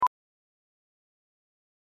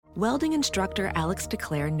Welding instructor Alex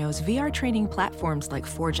DeClaire knows VR training platforms like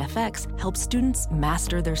Forge FX help students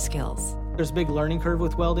master their skills. There's a big learning curve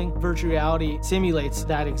with welding. Virtual reality simulates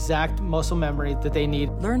that exact muscle memory that they need.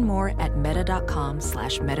 Learn more at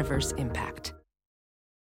meta.com/metaverseimpact.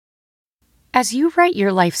 As you write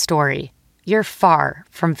your life story, you're far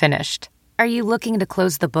from finished. Are you looking to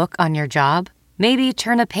close the book on your job? Maybe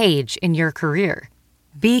turn a page in your career?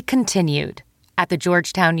 Be continued at the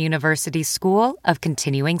Georgetown University School of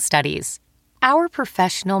Continuing Studies. Our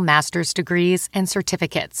professional master's degrees and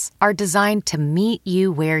certificates are designed to meet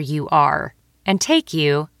you where you are and take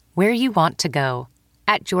you where you want to go.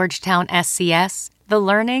 At Georgetown SCS, the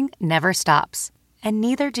learning never stops, and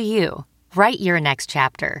neither do you. Write your next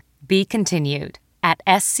chapter. Be continued at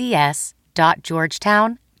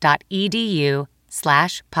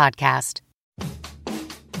scs.georgetown.edu/podcast.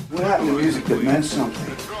 What happened to music that meant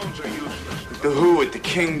something? The Who at the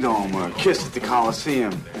Kingdom or Kiss at the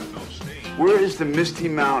Coliseum. Where is the Misty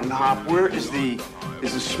Mountain Hop? Where is the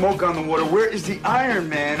Smoke on the Water? Where is the Iron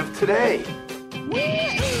Man of today?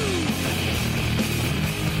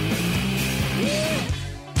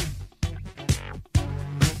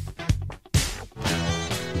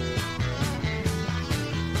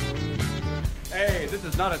 Hey, this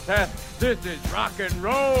is not a test. This is rock and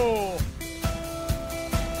roll.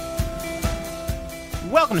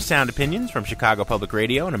 Welcome to Sound Opinions from Chicago Public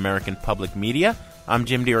Radio and American Public Media. I'm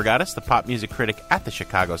Jim DeRogatis, the pop music critic at the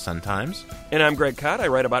Chicago Sun-Times. And I'm Greg Cott. I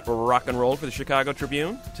write about rock and roll for the Chicago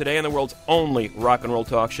Tribune. Today on the world's only rock and roll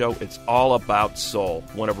talk show, it's all about soul,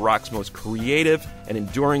 one of rock's most creative and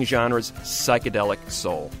enduring genres, psychedelic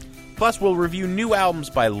soul. Plus, we'll review new albums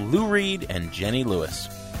by Lou Reed and Jenny Lewis.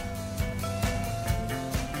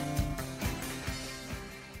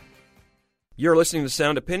 You're listening to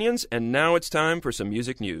Sound Opinions, and now it's time for some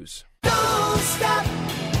music news. Don't stop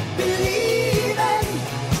believing.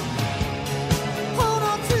 Hold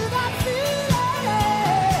on to that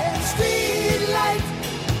feeling. Streetlight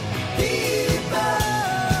people.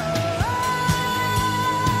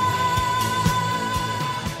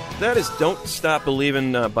 That is Don't Stop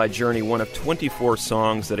Believin' by Journey, one of 24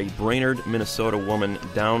 songs that a Brainerd, Minnesota woman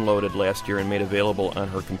downloaded last year and made available on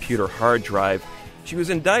her computer hard drive. She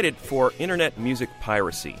was indicted for internet music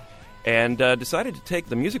piracy and decided to take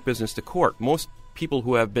the music business to court. Most people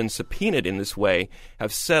who have been subpoenaed in this way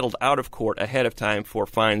have settled out of court ahead of time for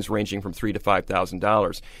fines ranging from $3,000 to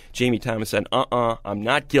 $5,000. Jamie Thomas said, I'm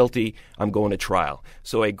not guilty. I'm going to trial.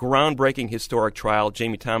 So a groundbreaking historic trial.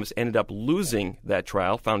 Jamie Thomas ended up losing that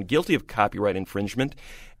trial, found guilty of copyright infringement,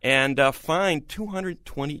 and fined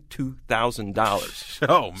 $222,000.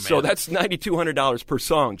 Oh, man. So that's $9,200 per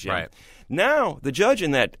song, Jim. Right. Now, the judge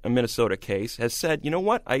in that Minnesota case has said, you know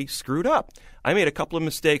what, I screwed up. I made a couple of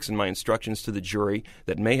mistakes in my instructions to the jury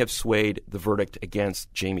that may have swayed the verdict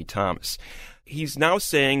against Jamie Thomas. He's now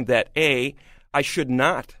saying that, A, I should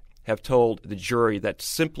not have told the jury that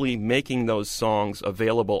simply making those songs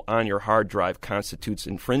available on your hard drive constitutes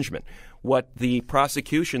infringement. What the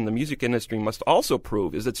prosecution, the music industry, must also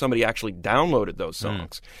prove is that somebody actually downloaded those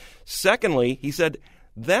songs. Secondly, he said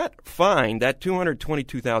that fine, that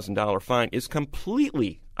 $222,000 fine, is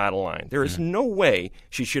completely out of line. There is no way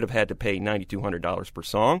she should have had to pay $9,200 per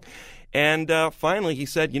song. And finally, he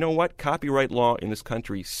said, you know what? Copyright law in this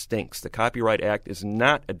country stinks. The Copyright Act is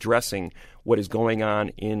not addressing what is going on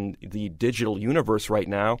in the digital universe right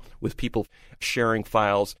now with people sharing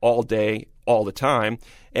files all day, all the time.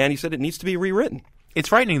 And he said it needs to be rewritten. It's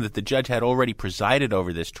frightening that the judge had already presided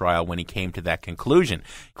over this trial when he came to that conclusion.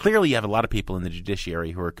 Clearly, you have a lot of people in the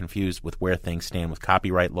judiciary who are confused with where things stand with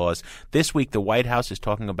copyright laws. This week, the White House is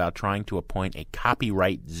talking about trying to appoint a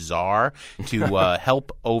copyright czar to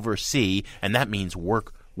help oversee, and that means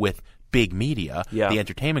work with big media, the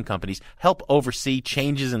entertainment companies, help oversee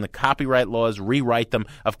changes in the copyright laws, rewrite them.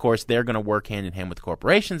 Of course, they're going to work hand in hand with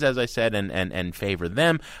corporations, as I said, and favor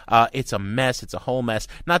them. It's a mess. It's a whole mess.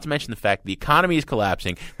 Not to mention the fact the economy is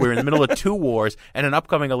collapsing. We're in the middle of two wars and an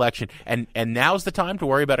upcoming election, and now's the time to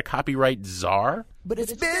worry about a copyright czar? But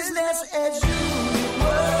it's business as usual.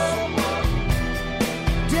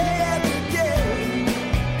 Day after day.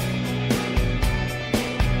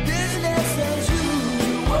 Business as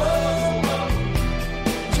usual.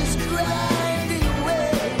 Just grinding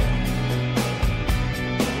away.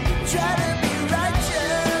 Try to be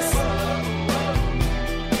righteous.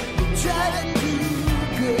 Try to do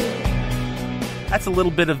good. That's a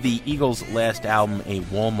little bit of the Eagles' last album, a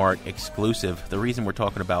Walmart exclusive. The reason we're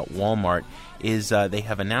talking about Walmart is they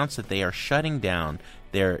have announced that they are shutting down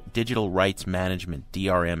their digital rights management,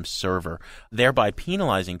 DRM server, thereby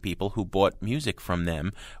penalizing people who bought music from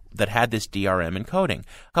them that had this DRM encoding.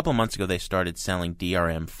 A couple of months ago, they started selling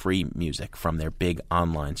DRM-free music from their big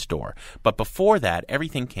online store. But before that,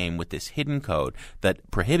 everything came with this hidden code that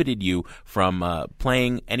prohibited you from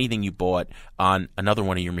playing anything you bought on another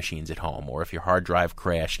one of your machines at home. Or if your hard drive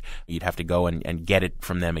crashed, you'd have to go and get it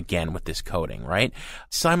from them again with this coding, right?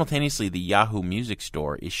 Simultaneously, the Yahoo Music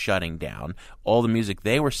Store is shutting down. All the music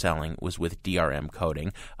they were selling was with DRM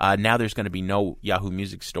coding. Now there's going to be no Yahoo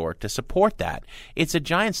Music Store to support that. It's a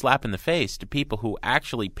giant slap in the face to people who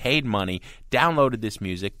actually paid money, downloaded this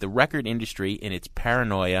music. The record industry, in its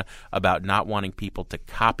paranoia about not wanting people to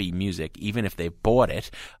copy music, even if they bought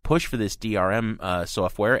it, push for this DRM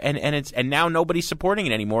software, and now nobody's supporting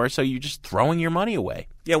it anymore, so you're just throwing your money away.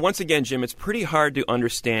 Yeah, once again, Jim, it's pretty hard to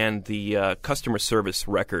understand the customer service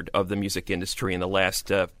record of the music industry in the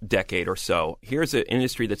last decade or so. Here's an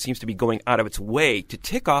industry that seems to be going out of its way to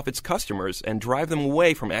tick off its customers and drive them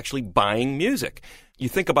away from actually buying music. You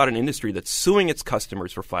think about an industry that's suing its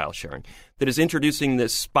customers for file sharing, that is introducing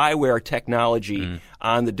this spyware technology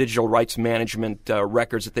on the digital rights management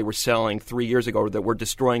records that they were selling 3 years ago that were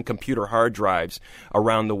destroying computer hard drives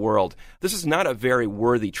around the world. This is not a very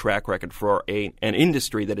worthy track record for an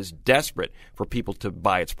industry that is desperate for people to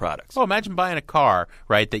buy its products. Oh, imagine buying a car,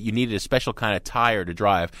 right, that you needed a special kind of tire to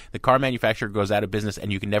drive. The car manufacturer goes out of business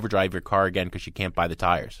and you can never drive your car again because you can't buy the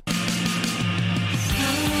tires.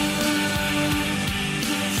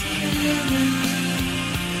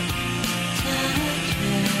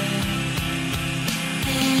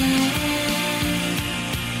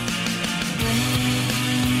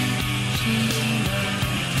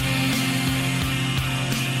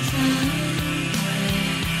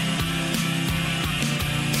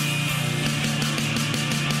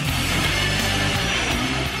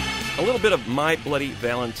 A little bit of My Bloody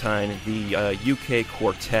Valentine, the UK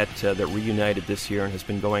quartet that reunited this year and has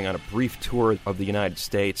been going on a brief tour of the United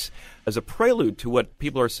States as a prelude to what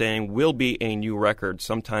people are saying will be a new record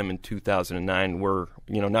sometime in 2009. We're,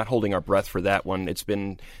 not holding our breath for that one. It's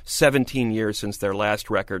been 17 years since their last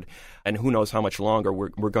record, and who knows how much longer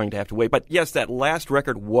we're going to have to wait. But yes, that last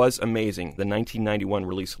record was amazing. The 1991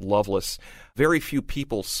 release, Loveless. Very few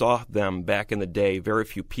people saw them back in the day. Very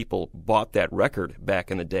few people bought that record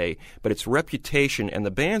back in the day. But its reputation and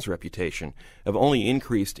the band's reputation have only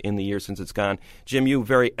increased in the years since it's gone. Jim, you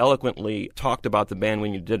very eloquently talked about the band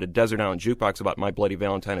when you did a Desert Island Jukebox about My Bloody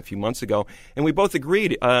Valentine a few months ago, and we both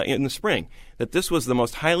agreed in the spring that this was the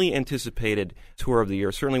most highly anticipated tour of the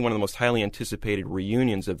year, certainly one of the most highly anticipated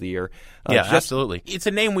reunions of the year. Absolutely. It's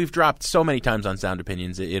a name we've dropped so many times on Sound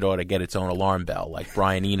Opinions, it ought to get its own alarm bell, like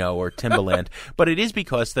Brian Eno or Timbaland. But it is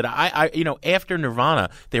because that after Nirvana,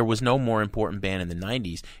 there was no more important band in the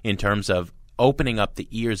 90s in terms of opening up the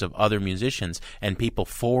ears of other musicians and people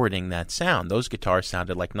forwarding that sound. Those guitars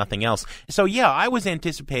sounded like nothing else. So, yeah, I was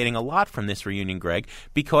anticipating a lot from this reunion, Greg,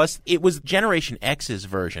 because it was Generation X's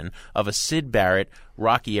version of a Syd Barrett,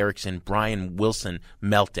 Rocky Erickson, Brian Wilson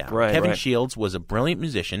meltdown. Kevin Shields was a brilliant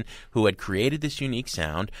musician who had created this unique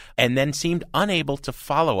sound and then seemed unable to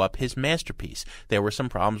follow up his masterpiece. There were some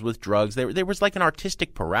problems with drugs. There was like an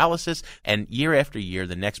artistic paralysis, and year after year,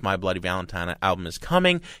 the next My Bloody Valentine album is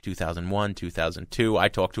coming, 2001, 2002. I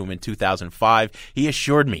talked to him in 2005. He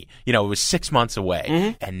assured me, it was 6 months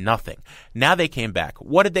away and nothing. Now they came back.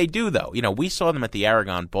 What did they do, though? We saw them at the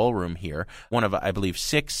Aragon Ballroom here, one of, I believe,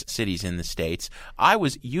 6 cities in the States. I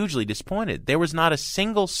was hugely disappointed. There was not a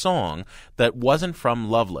single song that wasn't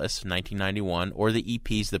from Loveless, 1991, or the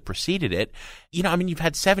EPs that preceded it. You've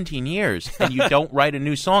had 17 years and you don't write a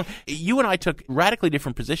new song. You and I took radically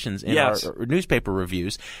different positions in our newspaper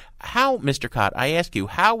reviews. How, Mr. Cott, I ask you,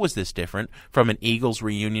 how was this different from an Eagles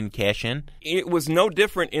reunion cash-in? It was no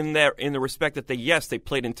different in the respect that they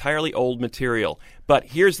played entirely old material. But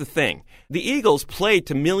here's the thing. The Eagles played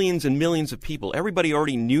to millions and millions of people. Everybody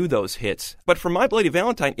already knew those hits. But for My Bloody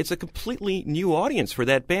Valentine, it's a completely new audience for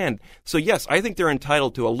that band. So yes, I think they're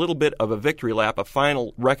entitled to a little bit of a victory lap, a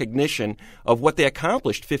final recognition of what they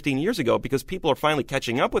accomplished 15 years ago, because people are finally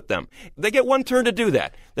catching up with them. They get one turn to do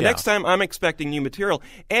that. The next time I'm expecting new material.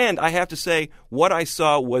 And I have to say, what I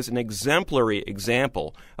saw was an exemplary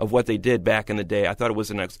example of what they did back in the day. I thought it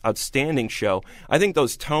was an outstanding show. I think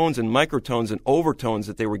those tones and microtones and overtones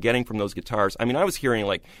that they were getting from those guitars, I was hearing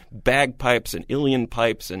like bagpipes and Ilian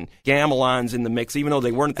pipes and gamelons in the mix, even though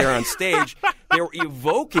they weren't there on stage. They were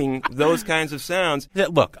evoking those kinds of sounds.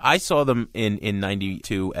 Look, I saw them in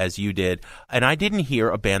 92 as you did, and I didn't hear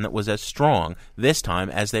a band that was as strong this time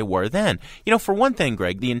as they were then. For one thing,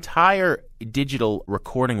 Greg, the entire digital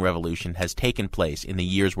recording revolution has taken place in the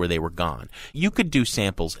years where they were gone. You could do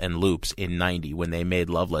samples and loops in 90 when they made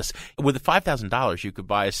Loveless. With $5,000, you could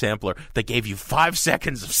buy a sampler that gave you 5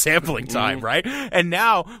 seconds of sampling time, right? And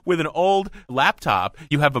now, with an old laptop,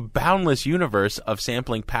 you have a boundless universe of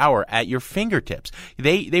sampling power at your fingertips.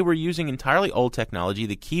 They were using entirely old technology.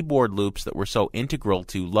 The keyboard loops that were so integral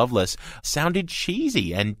to Loveless sounded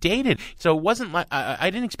cheesy and dated. So it wasn't like I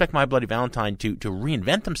didn't expect My Bloody Valentine to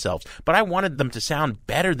reinvent themselves, but I wanted them to sound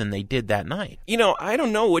better than they did that night. You know, I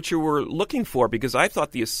don't know what you were looking for, because I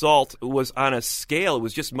thought the Assault was on a scale. It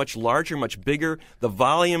was just much larger, much bigger. The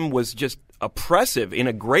volume was just oppressive in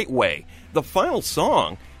a great way. The final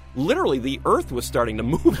song, literally the earth was starting to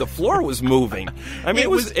move. The floor was moving. I mean,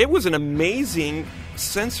 it was an amazing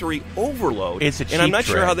sensory overload. It's a cheap and I'm not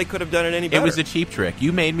trick. sure how they could have done it any better. It was a cheap trick.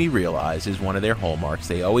 You Made Me Realize is one of their hallmarks.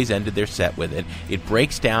 They always ended their set with it. It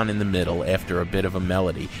breaks down in the middle after a bit of a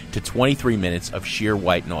melody to 23 minutes of sheer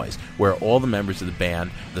white noise, where all the members of the band,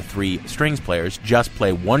 the 3 strings players, just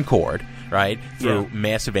play one chord, right, through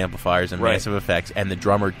massive amplifiers and massive effects, and the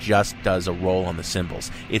drummer just does a roll on the cymbals.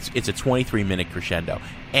 It's a 23-minute crescendo.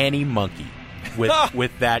 Any monkey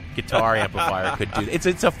with that guitar amplifier could do it.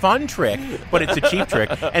 It's a fun trick, but it's a cheap trick.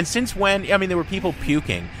 And since when? I mean, there were people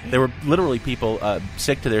puking. There were literally people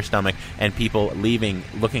sick to their stomach, and people leaving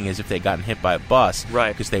looking as if they'd gotten hit by a bus,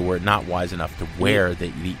 right, because they were not wise enough to wear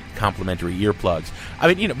the complimentary earplugs. I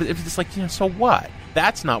mean, you know, it's like, you know, so what?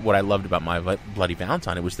 That's not what I loved about My Bloody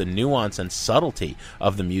Valentine. It was the nuance and subtlety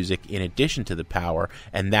of the music in addition to the power,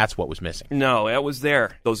 and that's what was missing. No, it was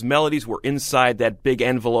there. Those melodies were inside that big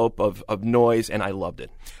envelope of noise, and I loved it.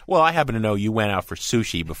 Well, I happen to know you went out for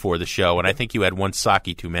sushi before the show, and I think you had one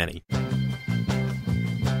sake too many.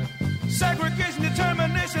 Segregation,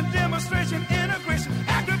 determination, demonstration, integration,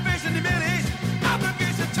 activation, humiliation,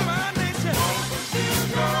 obligation to my nation.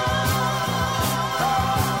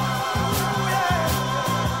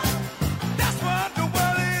 That's what the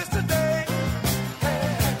world is today.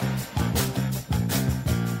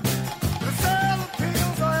 The sale of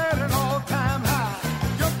pills are at an all-time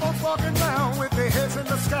high. Young folks walking around with their heads in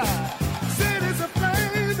the sky. Cities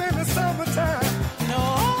aflame in the summertime.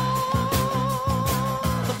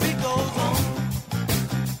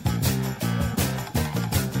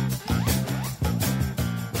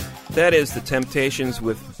 That is The Temptations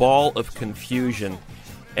with Ball of Confusion.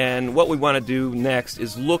 And what we want to do next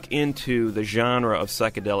is look into the genre of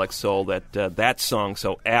psychedelic soul that that song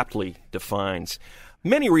so aptly defines.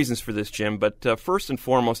 Many reasons for this, Jim, but first and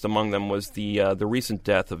foremost among them was the recent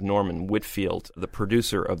death of Norman Whitfield, the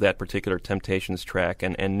producer of that particular Temptations track,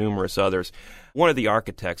 and numerous others. One of the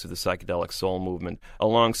architects of the psychedelic soul movement,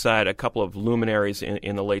 alongside a couple of luminaries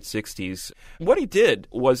in the late 60s. What he did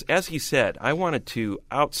was, as he said, I wanted to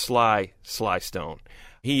out-Sly Sly Stone.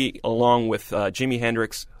 He, along with Jimi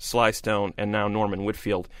Hendrix, Sly Stone, and now Norman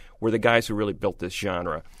Whitfield, were the guys who really built this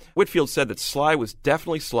genre. Whitfield said that Sly was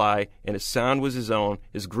definitely Sly, and his sound was his own.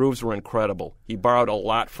 His grooves were incredible. He borrowed a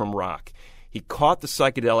lot from rock. He caught the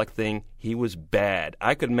psychedelic thing. He was bad.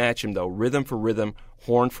 I could match him, though, rhythm for rhythm,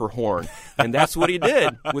 horn for horn. And that's what he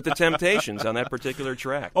did with the Temptations on that particular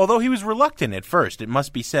track. Although he was reluctant at first, it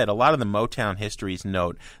must be said, a lot of the Motown histories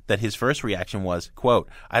note that his first reaction was, quote,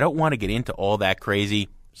 I don't want to get into all that crazy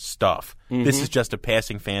stuff. Mm-hmm. This is just a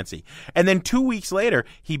passing fancy. And then 2 weeks later,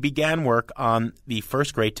 he began work on the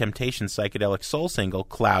first great Temptations psychedelic soul single,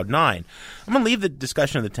 Cloud 9. I'm going to leave the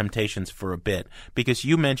discussion of the Temptations for a bit, because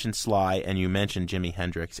you mentioned Sly and you mentioned Jimi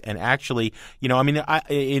Hendrix. And actually, you know, I mean,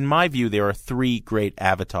 in my view, there are 3 great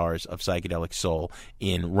avatars of psychedelic soul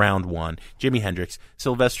in round 1. Jimi Hendrix,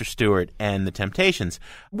 Sylvester Stewart, and the Temptations.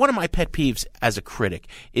 One of my pet peeves as a critic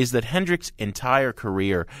is that Hendrix's entire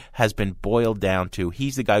career has been boiled down to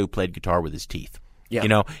he's the guy who played guitar with his teeth. Yeah. You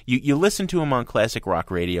know, you listen to him on classic rock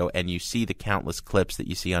radio and you see the countless clips that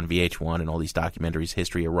you see on VH1 and all these documentaries,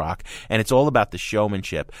 History of Rock, and it's all about the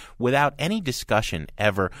showmanship without any discussion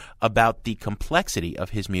ever about the complexity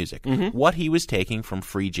of his music. Mm-hmm. What he was taking from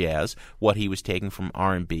free jazz, what he was taking from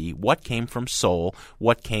R&B, what came from soul,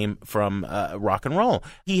 what came from rock and roll.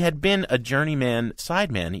 He had been a journeyman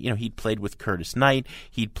sideman. You know, he'd played with Curtis Knight,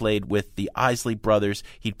 he'd played with the Isley Brothers,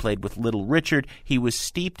 he'd played with Little Richard. He was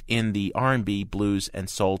steeped in the R&B, blues,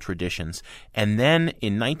 and soul traditions. And then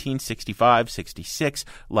in 1965, 66,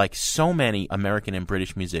 like so many American and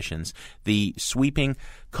British musicians, the sweeping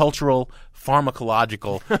cultural,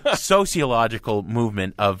 pharmacological, sociological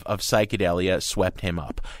movement of psychedelia swept him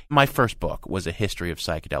up. My first book was a history of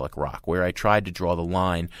psychedelic rock, where I tried to draw the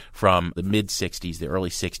line from the mid-'60s, the early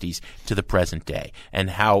 '60s, to the present day, and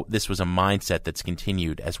how this was a mindset that's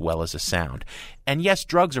continued as well as a sound. And yes,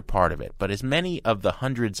 drugs are part of it, but as many of the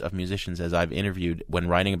hundreds of musicians as I've interviewed when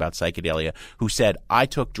writing about psychedelia who said, I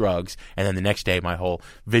took drugs, and then the next day my whole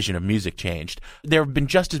vision of music changed, there have been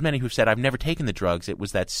just as many who've said, I've never taken the drugs. It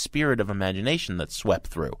was that spirit of imagination that swept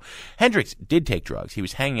through. Hendrix did take drugs. He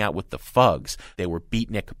was hanging out with the Fugs. They were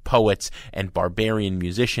beatnik poets and barbarian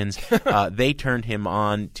musicians. They turned him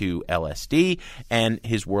on to LSD, and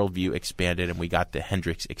his worldview expanded, and we got the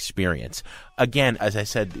Hendrix experience. Again, as I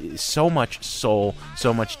said, so much soul,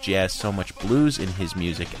 so much jazz, so much blues in his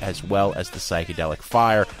music, as well as the psychedelic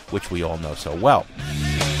fire, which we all know so well.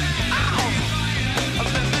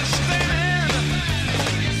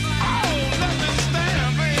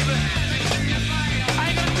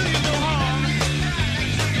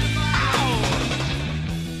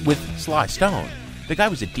 With Sly Stone, the guy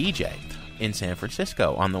was a DJ in San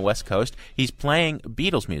Francisco on the West Coast. He's playing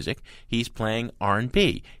Beatles music. He's playing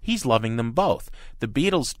R&B. He's loving them both. The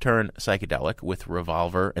Beatles turn psychedelic with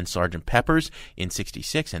Revolver and Sgt. Pepper's in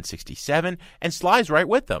 66 and 67, and Sly's right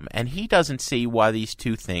with them, and he doesn't see why these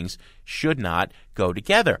two things should not go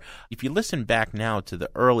together. If you listen back now to the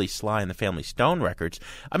early Sly and the Family Stone records,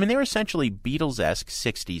 I mean, they're essentially Beatles-esque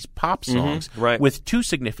 60s pop songs with two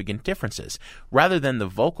significant differences. Rather than the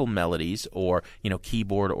vocal melodies or,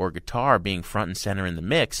 keyboard or guitar being front and center in the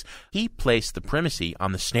mix, he placed the primacy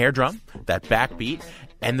on the snare drum, that backbeat,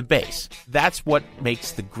 and the bass. That's what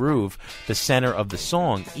makes the groove the center of the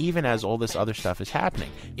song, even as all this other stuff is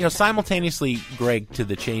happening. Simultaneously, Greg, to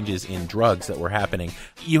the changes in drugs that were happening,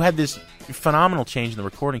 you had this phenomenal change in the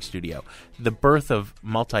recording studio, the birth of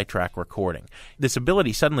multi-track recording. This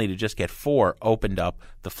ability suddenly to just get four opened up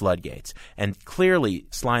the floodgates. And clearly,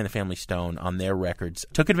 Sly and the Family Stone on their records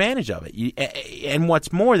took advantage of it. And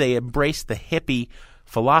what's more, they embraced the hippie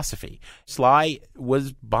philosophy. Sly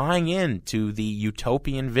was buying into the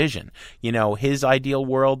utopian vision. His ideal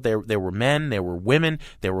world, there were men, there were women,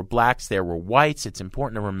 there were blacks, there were whites. It's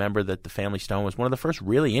important to remember that the Family Stone was one of the first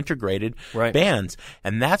really integrated bands.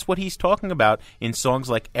 And that's what he's talking about in songs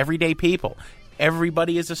like Everyday People,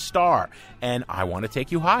 Everybody is a Star, and I Want to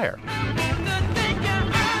Take You Higher.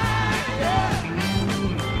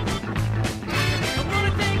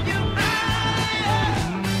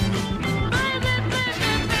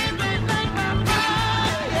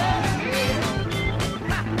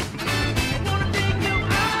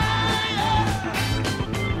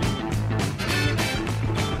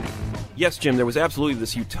 Yes, Jim, there was absolutely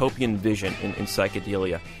this utopian vision in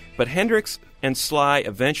psychedelia. But Hendrix and Sly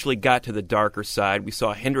eventually got to the darker side. We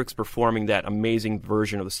saw Hendrix performing that amazing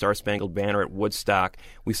version of the Star-Spangled Banner at Woodstock.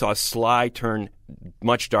 We saw Sly turn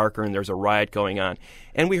much darker, and there's a riot going on.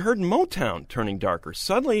 And we heard Motown turning darker.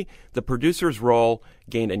 Suddenly, the producer's role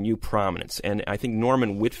gained a new prominence, and I think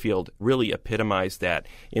Norman Whitfield really epitomized that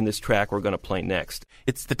in this track we're going to play next.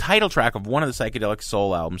 It's the title track of one of the psychedelic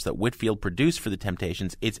soul albums that Whitfield produced for the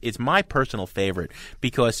Temptations. It's my personal favorite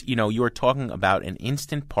because, you are talking about an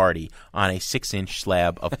instant party on a 6-inch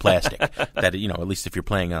slab of plastic that, at least if you're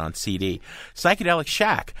playing it on CD. Psychedelic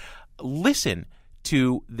Shack. Listen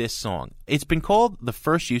to this song. It's been called the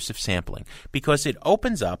first use of sampling because it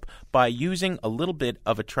opens up by using a little bit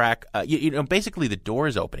of a track. Basically the door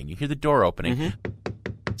is opening. You hear the door opening. Mm-hmm.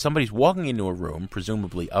 Somebody's walking into a room,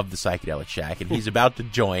 presumably of the Psychedelic Shack, and he's about to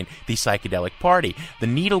join the psychedelic party. The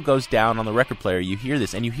needle goes down on the record player. You hear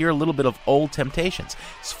this, and you hear a little bit of Old Temptations.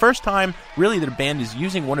 It's the first time, really, that a band is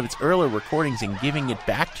using one of its earlier recordings and giving it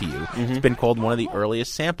back to you. Mm-hmm. It's been called one of the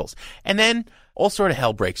earliest samples. And then all sort of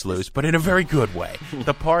hell breaks loose, but in a very good way.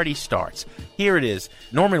 The party starts. Here it is,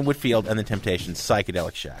 Norman Whitfield and the Temptations,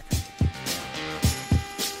 Psychedelic Shack.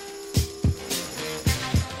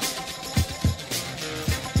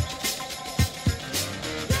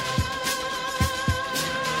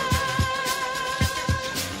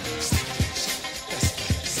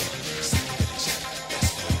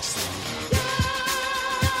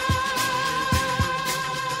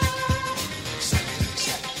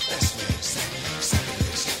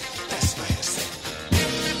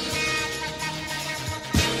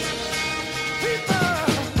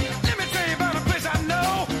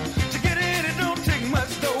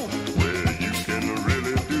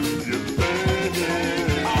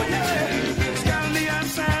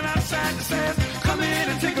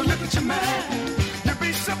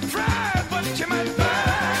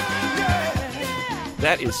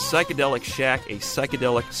 That is Psychedelic Shack, a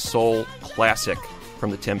psychedelic soul classic. from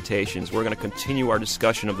the Temptations. We're going to continue our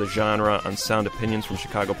discussion of the genre on Sound Opinions from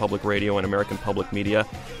Chicago Public Radio and American Public Media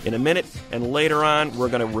in a minute. And later on, we're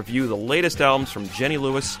going to review the latest albums from Jenny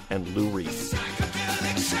Lewis and Lou Reed.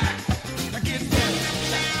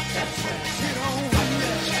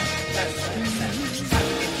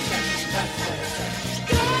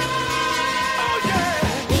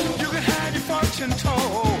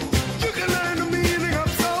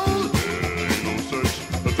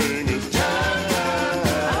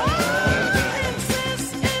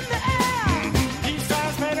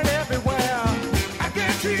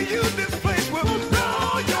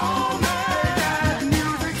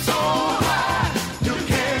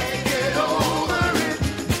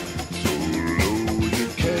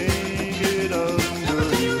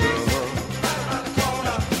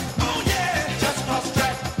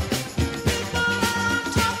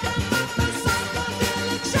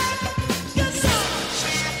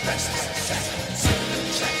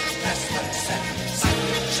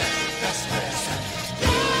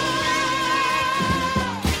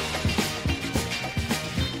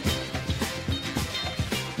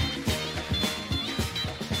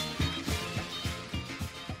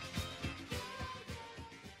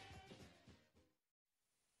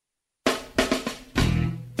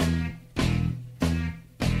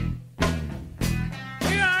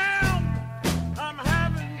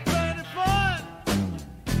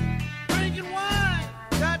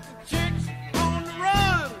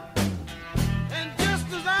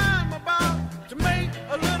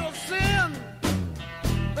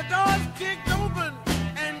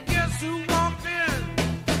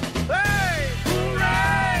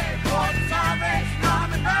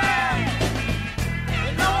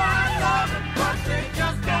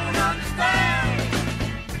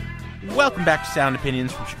 Welcome back to Sound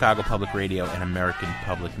Opinions from Chicago Public Radio and American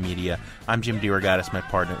Public Media. I'm Jim DeRogatis. My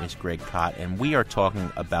partner is Greg Kot, and we are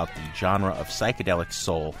talking about the genre of psychedelic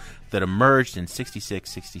soul that emerged in 66,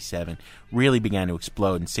 67, really began to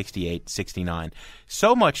explode in 68, 69.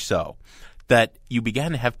 So much so that you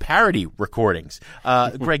began to have parody recordings.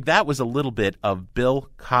 Greg, that was a little bit of Bill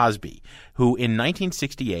Cosby, who in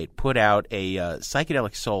 1968 put out a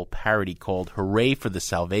psychedelic soul parody called Hooray for the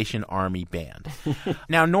Salvation Army Band.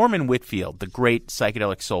 Now, Norman Whitfield, the great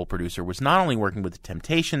psychedelic soul producer, was not only working with the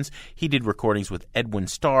Temptations, he did recordings with Edwin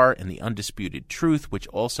Starr and The Undisputed Truth, which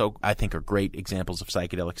also, I think, are great examples of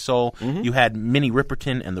psychedelic soul. Mm-hmm. You had Minnie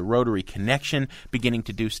Riperton and the Rotary Connection beginning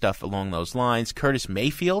to do stuff along those lines. Curtis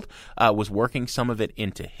Mayfield was working some of it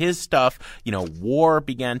into his stuff. You know, War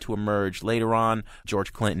began to emerge later on,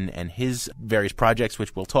 George Clinton and his various projects,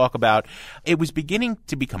 which we'll talk about. It was beginning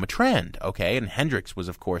to become a trend, okay? And Hendrix was,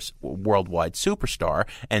 of course, a worldwide superstar,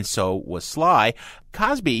 and so was Sly.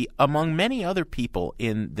 Cosby, among many other people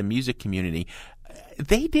in the music community,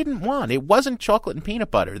 they didn't want, it wasn't chocolate and peanut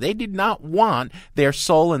butter. They did not want their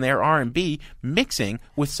soul and their R&B mixing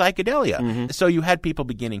with psychedelia. Mm-hmm. So you had people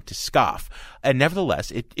beginning to scoff. And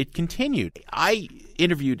nevertheless, it continued. I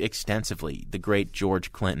interviewed extensively the great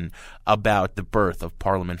George Clinton about the birth of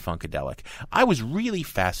Parliament Funkadelic. I was really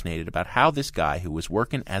fascinated about how this guy who was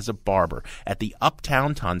working as a barber at the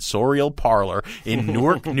Uptown Tonsorial Parlor in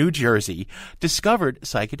Newark, New Jersey, discovered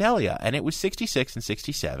psychedelia. And it was 66 and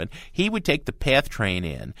 67. He would take the PATH train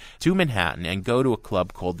in to Manhattan and go to a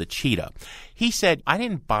club called the Cheetah. He said, I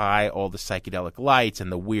didn't buy all the psychedelic lights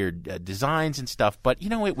and the weird designs and stuff, but, you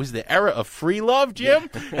know, it was the era of free love,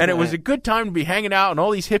 Jim, and it was a good time to be hanging out, and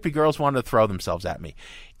all these hippie girls wanted to throw themselves at me.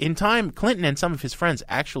 In time, Clinton and some of his friends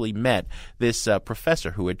actually met this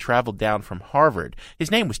professor who had traveled down from Harvard.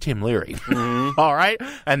 His name was Tim Leary, all right?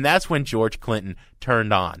 And that's when George Clinton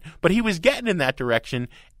turned on. But he was getting in that direction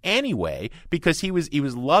anyway, because he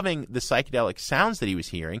was loving the psychedelic sounds that he was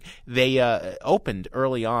hearing. They opened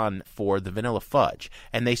early on for the Vanilla Fudge,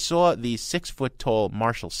 and they saw these 6-foot-tall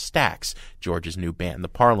Marshall Stacks, George's new band, the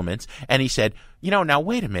Parliaments, and he said, you know, now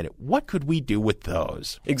wait a minute, what could we do with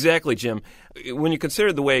those? Exactly, Jim. When you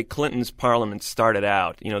consider the way Clinton's Parliament started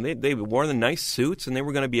out, you know, they wore the nice suits, and they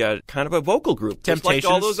were going to be a kind of a vocal group, just like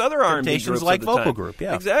all those other R&B groups like at the vocal time. Group,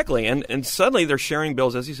 yeah. Exactly, and suddenly they're sharing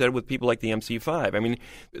bills, as you said, with people like the MC5. I mean,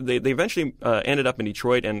 they eventually ended up in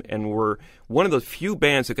Detroit and were one of the few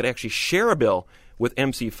bands that could actually share a bill with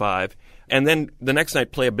MC5, and then the next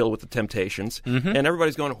night play a bill with the Temptations, and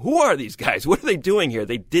everybody's going, who are these guys? What are they doing here?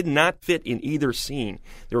 They did not fit in either scene.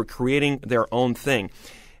 They were creating their own thing.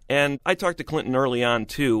 And I talked to Clinton early on,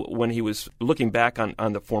 too, when he was looking back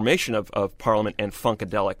on the formation of Parliament and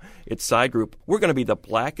Funkadelic, its side group. We're going to be the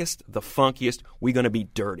blackest, the funkiest, we're going to be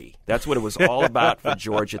dirty. That's what it was all about for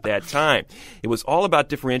George at that time. It was all about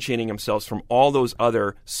differentiating themselves from all those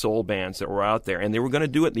other soul bands that were out there. And they were going to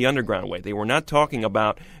do it the underground way. They were not talking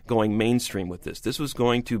about going mainstream with this. This was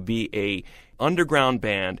going to be a underground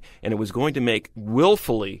band, and it was going to make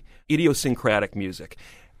willfully idiosyncratic music.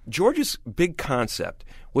 George's big concept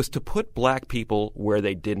was to put black people where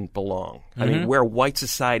they didn't belong. I mean, where white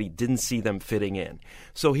society didn't see them fitting in.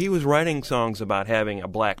 So he was writing songs about having a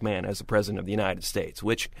black man as the president of the United States,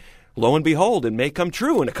 which, lo and behold, it may come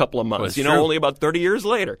true in a couple of months, only about 30 years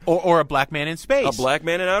later. Or a black man in space. A black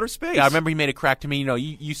man in outer space. Yeah, I remember he made a crack to me,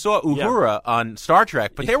 you saw Uhura on Star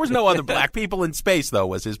Trek, but there was no other black people in space, though,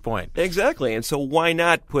 was his point. Exactly, and so why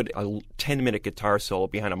not put a 10-minute guitar solo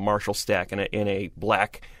behind a Marshall stack in a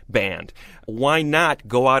black band? Why not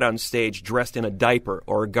go out on stage dressed in a diaper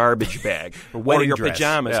or a garbage bag or your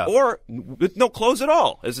pajamas or with no clothes at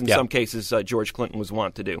all, as in some cases George Clinton was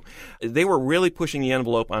wont to do? They were really pushing the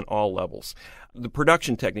envelope on all levels. The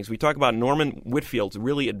production techniques, we talk about Norman Whitfield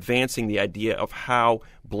really advancing the idea of how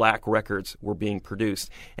black records were being produced.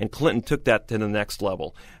 And Clinton took that to the next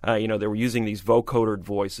level. They were using these vocodered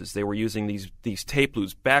voices. They were using these tape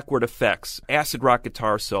loops, backward effects, acid rock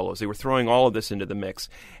guitar solos. They were throwing all of this into the mix.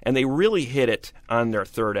 And they really hit it on their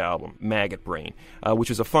third album, Maggot Brain, which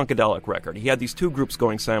was a Funkadelic record. He had these two groups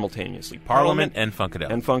going simultaneously, Parliament and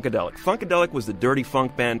Funkadelic. Funkadelic was the dirty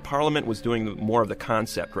funk band. Parliament was doing more of the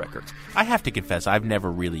concept records. I have to confess, I've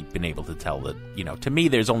never really been able to tell that, to me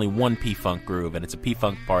there's only one P-Funk groove, and it's a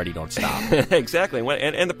P-Funk party, don't stop. Exactly.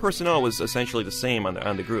 And the personnel was essentially the same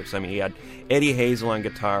on the groups. I mean, he had Eddie Hazel on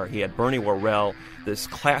guitar, he had Bernie Worrell, this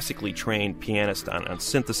classically trained pianist on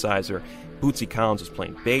synthesizer. Bootsy Collins was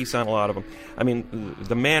playing bass on a lot of them. I mean,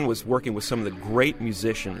 the man was working with some of the great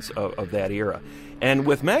musicians of that era. And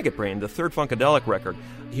with Maggot Brain, the third Funkadelic record,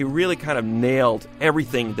 he really kind of nailed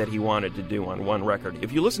everything that he wanted to do on one record.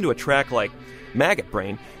 If you listen to a track like Maggot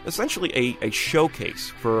Brain, essentially a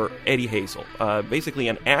showcase for Eddie Hazel, basically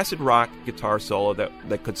an acid rock guitar solo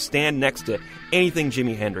that could stand next to anything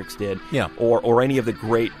Jimi Hendrix did, or any of the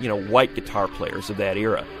great white guitar players of that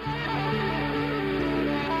era.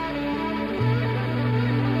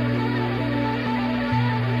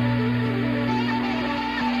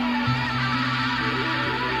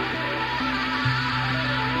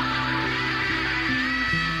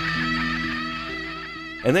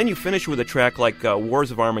 And then you finish with a track like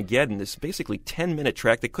Wars of Armageddon, this basically 10-minute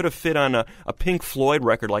track that could have fit on a Pink Floyd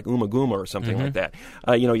record like Uma Guma or something like that.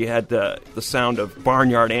 You had the sound of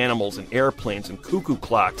barnyard animals and airplanes and cuckoo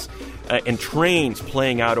clocks and trains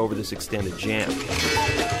playing out over this extended jam.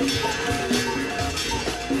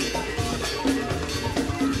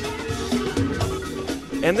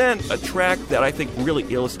 And then a track that I think really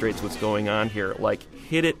illustrates what's going on here, like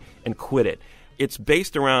Hit It and Quit It. It's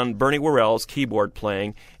based around Bernie Worrell's keyboard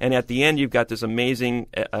playing, and at the end you've got this amazing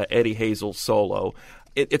Eddie Hazel solo.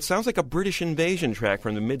 It sounds like a British invasion track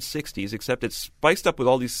from the mid-'60s, except it's spiced up with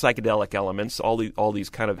all these psychedelic elements, all these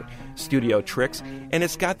kind of studio tricks, and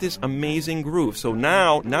it's got this amazing groove. So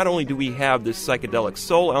now, not only do we have this psychedelic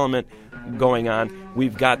soul element going on,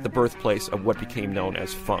 we've got the birthplace of what became known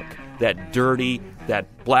as funk. That dirty,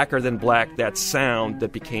 that blacker than black, that sound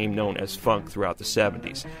that became known as funk throughout the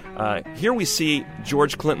 70s. Here we see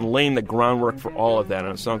George Clinton laying the groundwork for all of that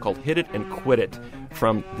on a song called Hit It and Quit It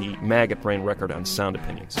from the Maggot Brain record on Sound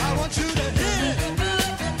Opinions. I want you to hit it.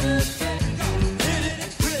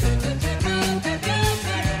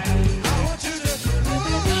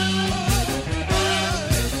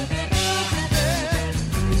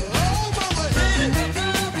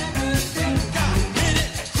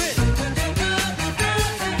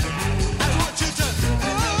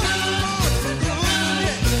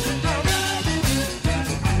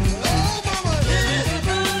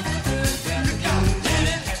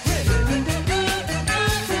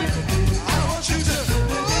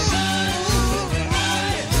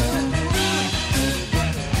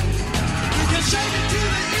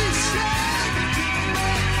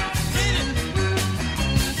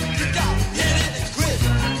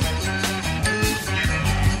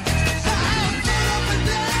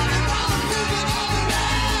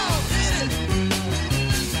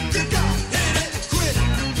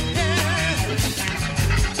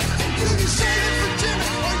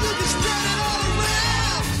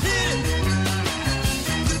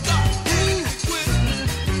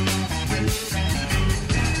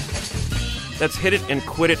 That's Hit It and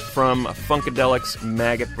Quit It from Funkadelic's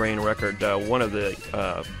Maggot Brain record, one of the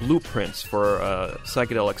blueprints for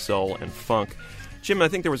psychedelic soul and funk. Jim, I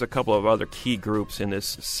think there was a couple of other key groups in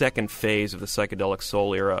this second phase of the psychedelic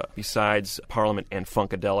soul era besides Parliament and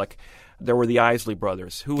Funkadelic. There were the Isley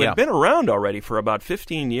Brothers, who had been around already for about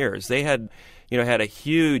 15 years. They had a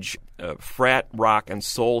huge frat rock and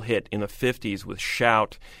soul hit in the 50s with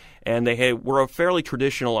Shout, and they were a fairly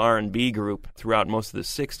traditional R&B group throughout most of the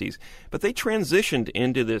 60s. But they transitioned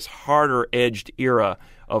into this harder-edged era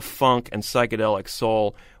of funk and psychedelic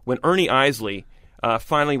soul when Ernie Isley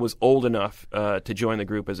finally was old enough to join the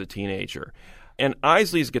group as a teenager. And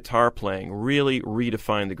Isley's guitar playing really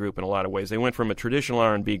redefined the group in a lot of ways. They went from a traditional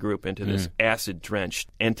R&B group into this acid-drenched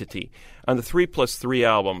entity. On the 3+3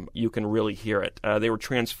 album, you can really hear it. They were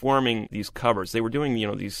transforming these covers. They were doing,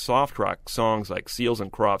 these soft rock songs like Seals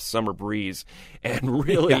and Crofts' Summer Breeze, and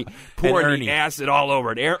really pouring the acid all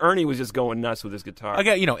over it. Ernie was just going nuts with his guitar. I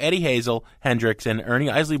got, Eddie Hazel, Hendrix, and Ernie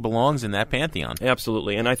Isley belongs in that pantheon.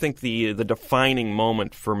 Absolutely. And I think the defining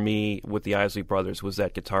moment for me with the Isley Brothers was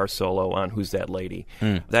that guitar solo on Who's That Lady.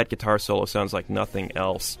 That guitar solo sounds like nothing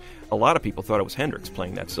else. A lot of people thought it was Hendrix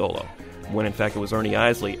playing that solo, when in fact it was Ernie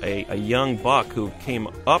Isley, a young buck who came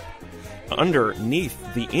up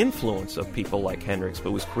underneath the influence of people like Hendrix,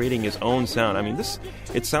 but was creating his own sound. I mean,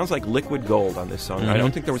 it sounds like liquid gold on this song. I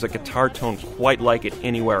don't think there was a guitar tone quite like it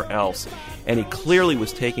anywhere else. And he clearly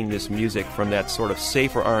was taking this music from that sort of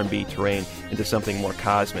safer R&B terrain into something more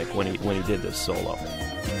cosmic when he did this solo.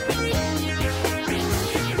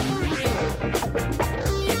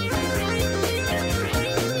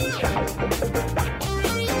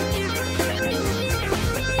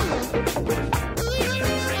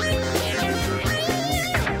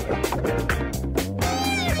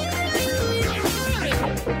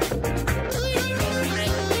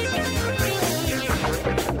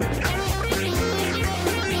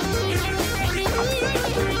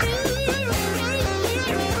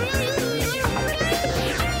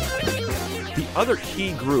 Other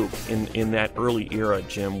key group in that early era,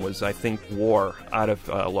 Jim, was, I think, War out of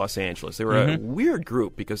Los Angeles. They were a weird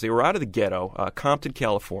group because they were out of the ghetto, Compton,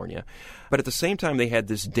 California. But at the same time, they had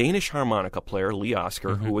this Danish harmonica player, Lee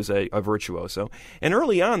Oskar, who was a virtuoso. And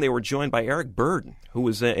early on, they were joined by Eric Burdon, who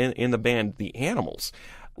was in the band The Animals,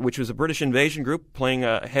 which was a British invasion group playing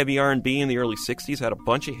heavy R&B in the early 60s, had a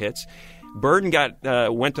bunch of hits. Burden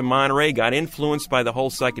went to Monterey, got influenced by the whole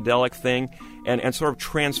psychedelic thing, and sort of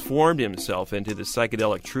transformed himself into the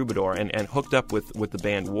psychedelic troubadour and hooked up with the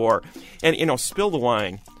band War. And, Spill the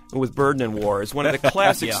Wine with Burden and War is one of the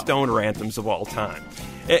classic stoner anthems of all time.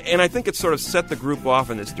 And I think it sort of set the group off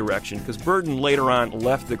in this direction, because Burden later on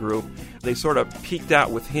left the group. They sort of peaked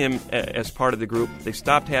out with him as part of the group. They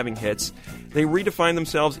stopped having hits. They redefined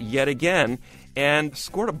themselves yet again and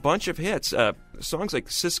scored a bunch of hits. Songs like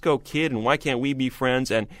Cisco Kid and Why Can't We Be Friends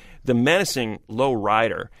and the menacing Low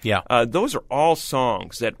Rider. Those are all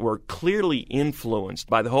songs that were clearly influenced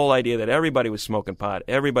by the whole idea that everybody was smoking pot,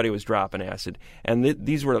 everybody was dropping acid, and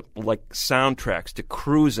these were like soundtracks to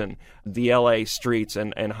cruising the L.A. streets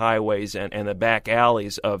and highways and the back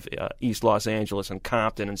alleys of East Los Angeles and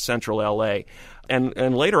Compton and Central L.A.,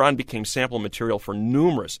 and later on became sample material for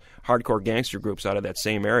numerous hardcore gangster groups out of that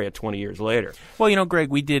same area 20 years later. Well, Greg,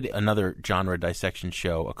 we did another genre dissection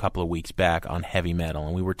show a couple of weeks back on heavy metal,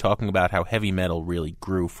 and we were talking about how heavy metal really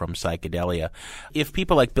grew from psychedelia. If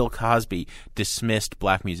people like Bill Cosby dismissed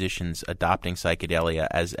black musicians adopting psychedelia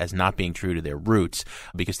as not being true to their roots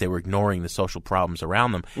because they were ignoring the social problems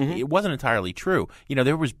around them, it wasn't entirely true.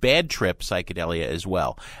 There was bad trip psychedelia as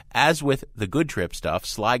well. As with the good trip stuff,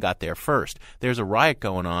 Sly got there first. There's a riot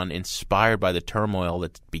going on inspired by the turmoil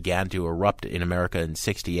that began to erupt in America in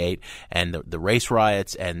 '68, and the race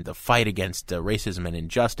riots and the fight against racism and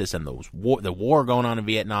injustice, and the war going on in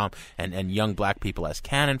Vietnam, and young black people as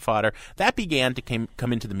cannon fodder. That began to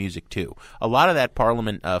come into the music too. A lot of that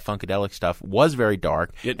Parliament Funkadelic stuff was very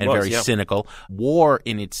dark very cynical. War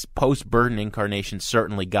in its post-Burden incarnation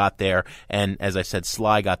certainly got there, and as I said,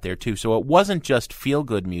 Sly got there too. So it wasn't just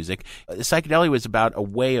feel-good music. Psychedelia was about a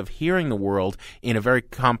way of hearing the world in a very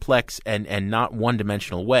complex and not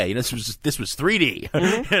one-dimensional way. This was 3D,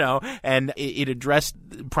 and it addressed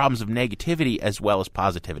problems of negativity as well as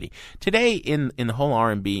positivity. Today, in the whole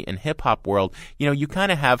R&B and hip-hop world, you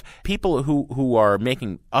kind of have people who are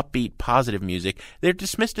making upbeat, positive music. They're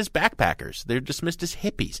dismissed as backpackers. They're dismissed as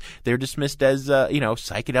hippies. They're dismissed as,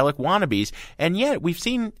 psychedelic wannabes. And yet, we've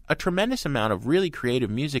seen a tremendous amount of really creative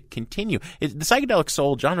music continue. The psychedelic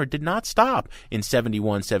soul genre did not stop in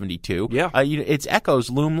 71, 72. Its echoes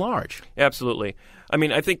loom large. Absolutely. I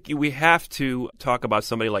mean, I think we have to talk about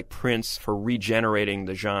somebody like Prince for regenerating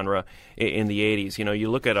the genre in the 80s. You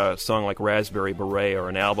look at a song like Raspberry Beret or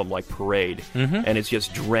an album like Parade, and it's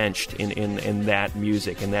just drenched in that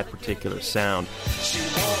music and that particular sound.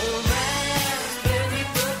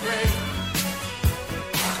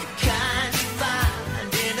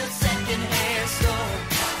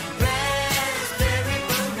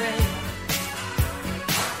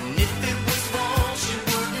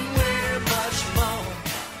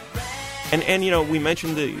 And you know, we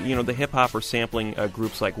mentioned the hip hopper sampling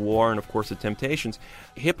groups like War and of course the Temptations.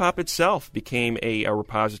 Hip hop itself became a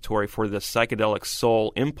repository for the psychedelic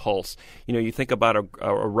soul impulse. You know, you think about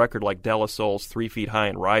a record like De La Soul's 3 Feet High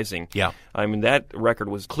and Rising. Yeah, I mean that record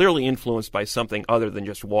was clearly influenced by something other than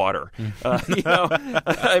just water. You know,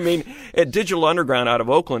 I mean, Digital Underground out of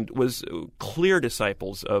Oakland was clear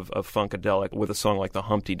disciples of Funkadelic with a song like the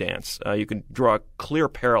Humpty Dance. You can draw a clear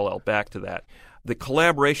parallel back to that. The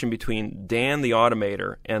collaboration between Dan the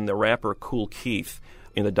Automator and the rapper Kool Keith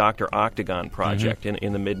in the Dr. Octagon project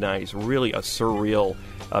in the mid-'90s, really a surreal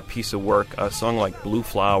piece of work. A song like Blue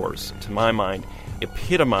Flowers, to my mind,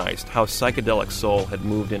 epitomized how psychedelic soul had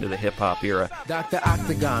moved into the hip-hop era. Dr.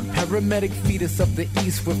 Octagon, paramedic fetus of the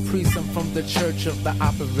East with precinct from the church of the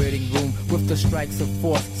operating room with the strikes of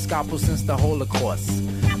force, scalpel since the Holocaust.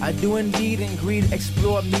 I do indeed in greed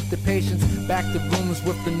explore, meet the patients, back to rooms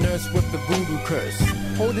with the nurse with the voodoo curse.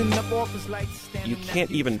 Holding up office lights. You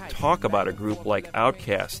can't even talk about a group like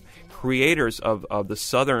Outkast, creators of the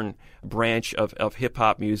southern branch of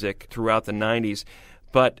hip-hop music throughout the 90s,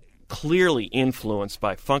 but clearly influenced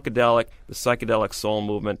by Funkadelic, the psychedelic soul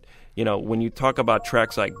movement. You know, when you talk about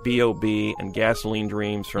tracks like B.O.B. and Gasoline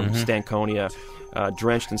Dreams from Stankonia,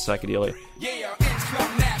 drenched in psychedelia. Yeah, it's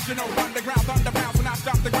Club National, underground thunder bounce when I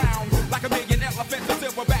stop the ground. Like a million elephants, a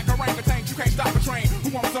silverback orangutan, you can't stop a train.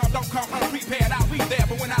 Who wants some, don't come unprepared, I'll be there.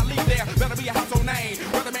 But when I leave there, better be a household name.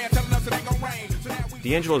 Weatherman telling us it ain't gonna rain. So now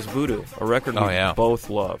D'Angelo's Voodoo, a record we both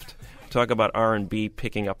loved. Talk about R&B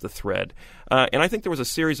picking up the thread. And I think there was a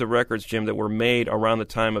series of records, Jim, that were made around the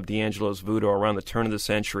time of D'Angelo's Voodoo, around the turn of the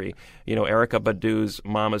century. You know, Erykah Badu's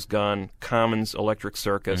Mama's Gun, Common's Electric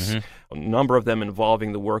Circus, a number of them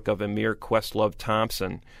involving the work of Amir Questlove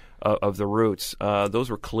Thompson of The Roots. Those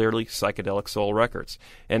were clearly psychedelic soul records.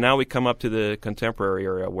 And now we come up to the contemporary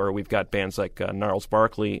era where we've got bands like Gnarls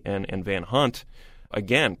Barkley and Van Hunt.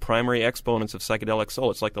 Again, primary exponents of psychedelic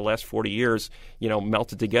soul. It's like the last 40 years, you know,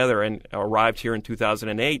 melted together and arrived here in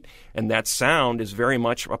 2008, and that sound is very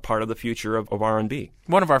much a part of the future of R&B.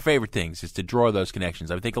 One of our favorite things is to draw those connections.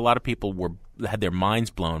 I think a lot of people had their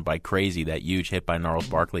minds blown by Crazy, that huge hit by Gnarls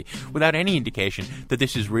Barkley, without any indication that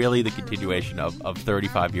this is really the continuation of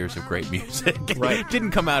 35 years of great music. Right. It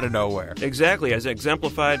didn't come out of nowhere. Exactly, as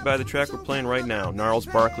exemplified by the track we're playing right now, Gnarls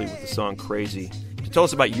Barkley with the song Crazy. Tell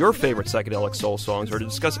us about your favorite psychedelic soul songs or to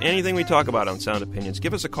discuss anything we talk about on Sound Opinions.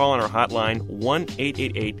 Give us a call on our hotline,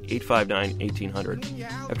 1-888-859-1800.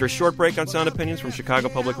 After a short break on Sound Opinions from Chicago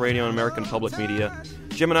Public Radio and American Public Media,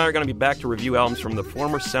 Jim and I are going to be back to review albums from the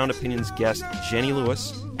former Sound Opinions guests Jenny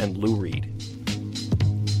Lewis and Lou Reed.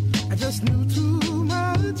 I just knew too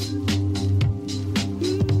much.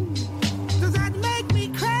 Does that make me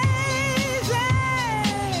crazy?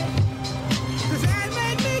 Does that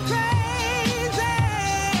make me crazy?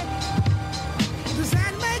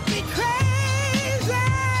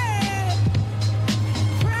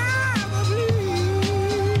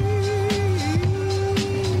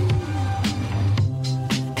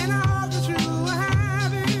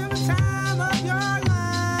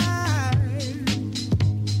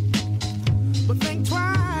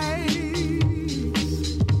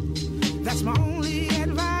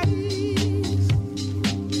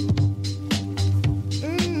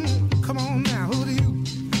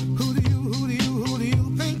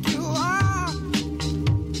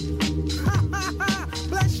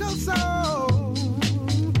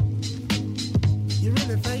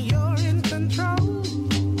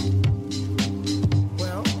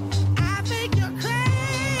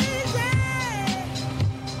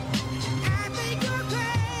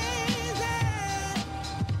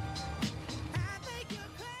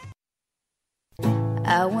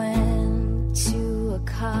 I went to a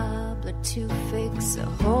cobbler to fix a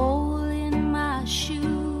hole in my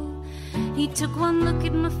shoe. He took one look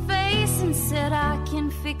at my face and said, I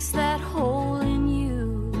can fix that hole in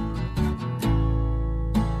you.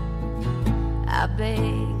 I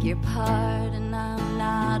beg your pardon, I'm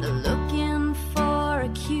not looking for a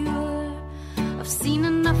cure. I've seen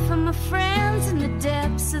enough of my friends in the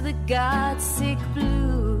depths of the God-sick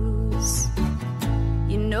blues.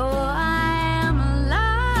 You know I am a liar.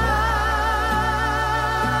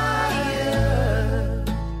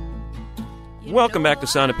 Welcome back to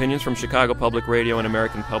Sound Opinions from Chicago Public Radio and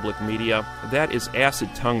American Public Media. That is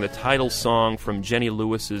Acid Tongue, the title song from Jenny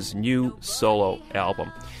Lewis's new solo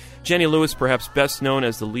album. Jenny Lewis, perhaps best known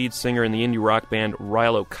as the lead singer in the indie rock band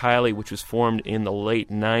Rilo Kiley, which was formed in the late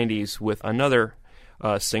 90s with another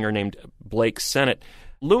singer named Blake Sennett.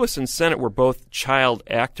 Lewis and Sennett were both child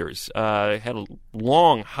actors, had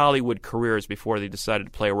long Hollywood careers before they decided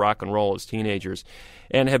to play rock and roll as teenagers,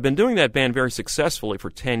 and have been doing that band very successfully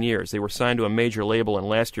for 10 years. They were signed to a major label and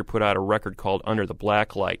last year put out a record called Under the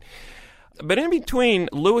Blacklight. But in between,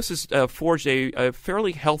 Lewis has forged a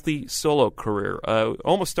fairly healthy solo career,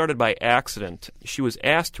 almost started by accident. She was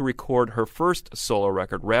asked to record her first solo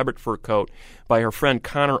record, Rabbit Fur Coat, by her friend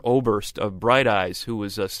Connor Oberst of Bright Eyes, who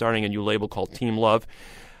was starting a new label called Team Love.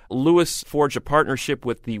 Lewis forged a partnership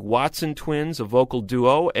with the Watson twins, a vocal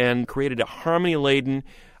duo, and created a harmony-laden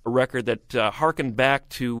record that harkened back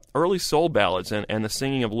to early soul ballads and the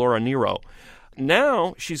singing of Laura Nyro.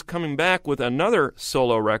 Now she's coming back with another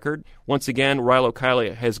solo record. Once again, Rilo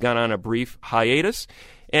Kiley has gone on a brief hiatus,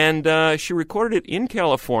 and she recorded it in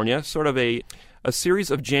California, sort of a series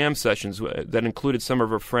of jam sessions that included some of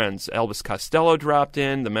her friends. Elvis Costello dropped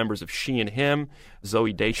in, the members of She and Him,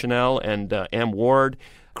 Zooey Deschanel and M. Ward,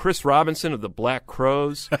 Chris Robinson of the Black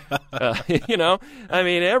Crowes.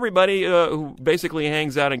 Everybody who basically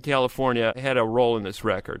hangs out in California had a role in this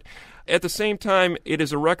record. At the same time, it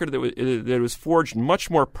is a record that was forged much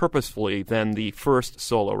more purposefully than the first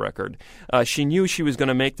solo record. She knew she was going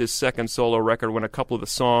to make this second solo record when a couple of the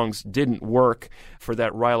songs didn't work for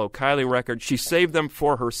that Rilo Kiley record. She saved them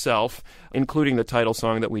for herself, including the title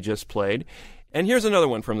song that we just played. And here's another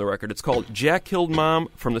one from the record. It's called Jack Killed Mom,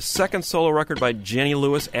 from the second solo record by Jenny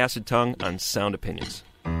Lewis, Acid Tongue, on Sound Opinions.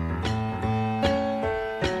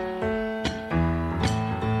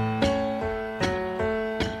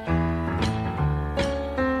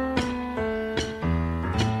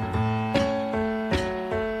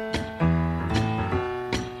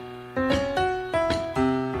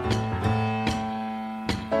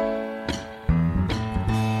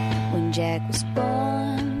 When Jack was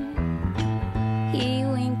born, he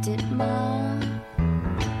winked at Ma.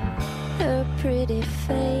 Her pretty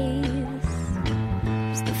face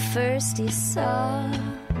was the first he saw.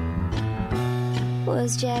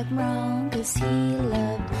 Was Jack wrong 'cause he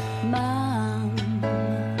loved Mom?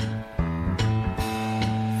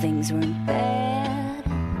 Things weren't bad,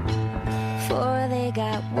 for they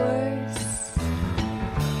got worse.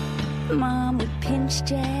 Mom would pinch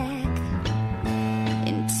Jack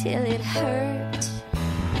until it hurt.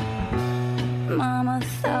 Mama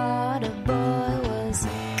thought a boy was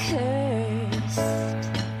cursed.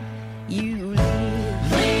 You leave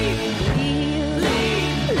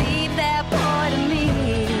that boy to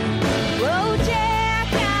me. Oh, Jack,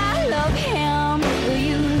 I love him. Will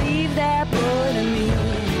you leave that boy to me?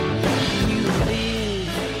 You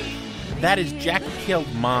leave. That is Jack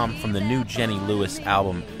Killed Mom from the new Jenny Lewis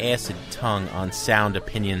album, Acid Tongue, on Sound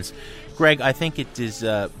Opinions. Greg, I think it is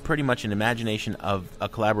pretty much an imagination of a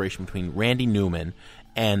collaboration between Randy Newman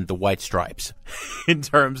and the White Stripes in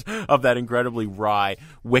terms of that incredibly wry,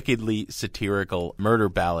 wickedly satirical murder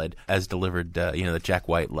ballad as delivered, that Jack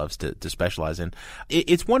White loves to specialize in.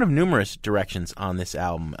 It's one of numerous directions on this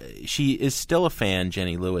album. She is still a fan,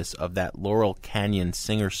 Jenny Lewis, of that Laurel Canyon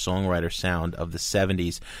singer-songwriter sound of the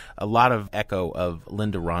 70s. A lot of echo of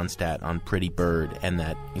Linda Ronstadt on Pretty Bird and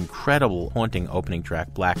that incredible, haunting opening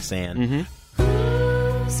track, Black Sand.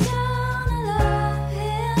 Who's gonna love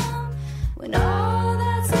him when all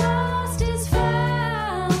that's lost is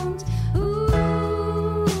found? Ooh,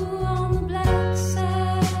 on the black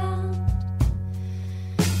sand,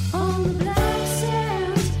 on the black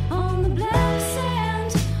sand, on the black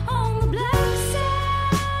sand, on the black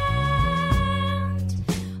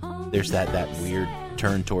sand. There's that weird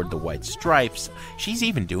turn toward the White Stripes. She's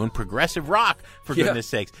even doing progressive rock, for goodness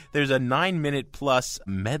sakes. There's a 9-minute plus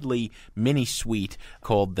medley mini suite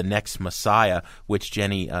called The Next Messiah, which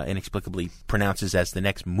Jenny inexplicably pronounces as The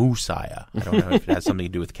Next Moosiah. I don't know if it has something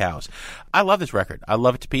to do with cows. I love this record. I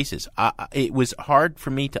love it to pieces. It was hard for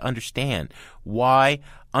me to understand why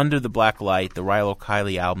Under the Black Light, the Rilo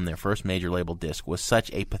Kiley album, their first major label disc, was such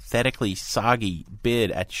a pathetically soggy bid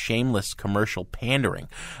at shameless commercial pandering.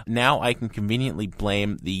 Now I can conveniently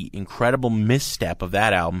blame the incredible misstep of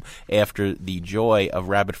that album after the joy of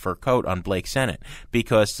Rabbit Fur Coat on Blake Sennett,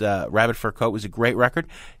 because Rabbit Fur Coat was a great record.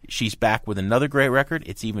 She's back with another great record.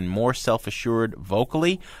 It's even more self-assured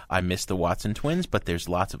vocally. I miss the Watson twins, but there's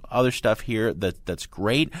lots of other stuff here that's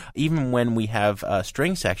great. Even when we have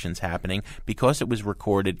string sections happening, because it was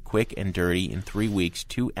recorded recorded quick and dirty in 3 weeks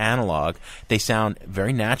to analog. They sound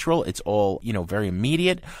very natural. It's all, very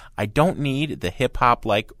immediate. I don't need the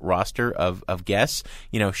hip-hop-like roster of guests.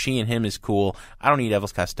 She and him is cool. I don't need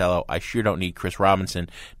Elvis Costello. I sure don't need Chris Robinson.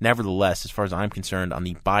 Nevertheless, as far as I'm concerned, on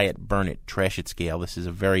the buy it, burn it, trash it scale, this is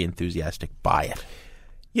a very enthusiastic buy it.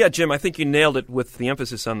 Yeah, Jim, I think you nailed it with the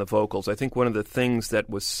emphasis on the vocals. I think one of the things that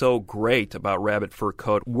was so great about Rabbit Fur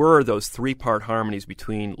Coat were those three-part harmonies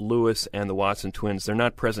between Lewis and the Watson twins. They're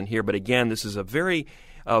not present here, but again, this is a very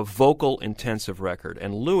vocal-intensive record,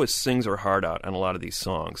 and Lewis sings her heart out on a lot of these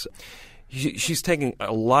songs. She's taking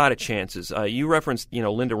a lot of chances. You referenced,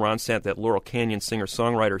 Linda Ronstadt, that Laurel Canyon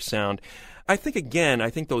singer-songwriter sound. I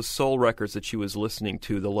think those soul records that she was listening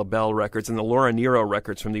to, the LaBelle records and the Laura Nyro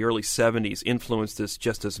records from the early 70s, influenced this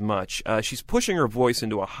just as much. She's pushing her voice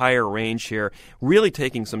into a higher range here, really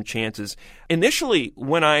taking some chances. Initially,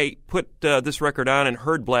 when I put this record on and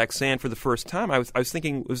heard Black Sand for the first time, I was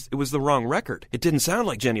thinking it was the wrong record. It didn't sound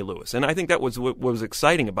like Jenny Lewis, and I think that was what was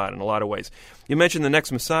exciting about it in a lot of ways. You mentioned The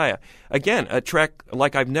Next Messiah. Again, a track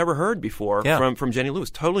like I've never heard before from Jenny Lewis.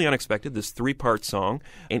 Totally unexpected, this 3-part song,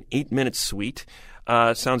 an 8-minute suite.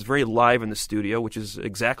 Sounds very live in the studio, which is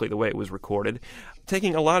exactly the way it was recorded.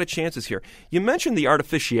 Taking a lot of chances here. You mentioned the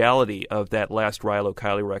artificiality of that last Rilo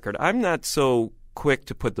Kiley record. I'm not so quick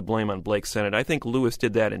to put the blame on Blake Sennett. I think Lewis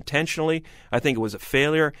did that intentionally. I think it was a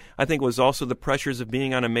failure. I think it was also the pressures of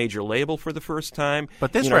being on a major label for the first time.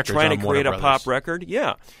 But this record's trying on to create Warner a Brothers. pop record.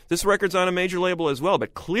 Yeah, this record's on a major label as well.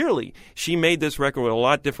 But clearly, she made this record with a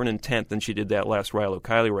lot different intent than she did that last Rilo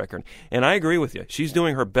Kiley record. And I agree with you. She's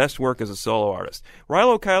doing her best work as a solo artist.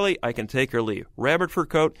 Rilo Kiley, I can take or leave. Rabbit Fur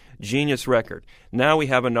Coat, genius record. Now we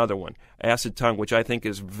have another one, Acid Tongue, which I think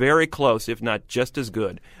is very close, if not just as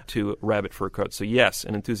good, to Rabbit Fur Coat. So yes,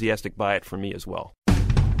 an enthusiastic buy it for me as well.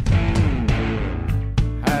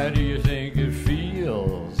 How do you think it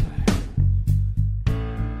feels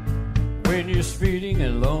when you're speeding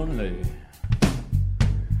and lonely?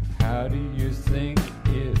 How do you think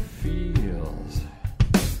it feels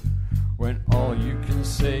when all you can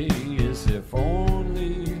say is if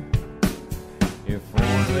only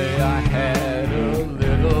I had a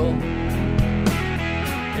little,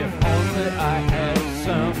 if only I had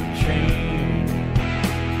some change,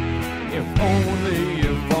 if only,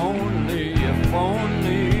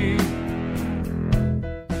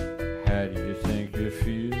 how do you think it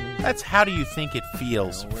feels? That's How Do You Think It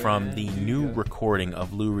Feels from the new recording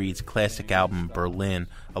of Lou Reed's classic album, Berlin,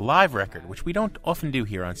 a live record, which we don't often do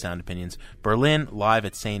here on Sound Opinions. Berlin, live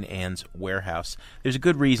at St. Anne's Warehouse. There's a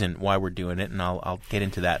good reason why we're doing it, and I'll get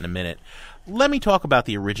into that in a minute. Let me talk about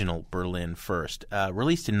the original Berlin first,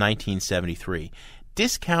 released in 1973.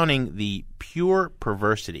 Discounting the pure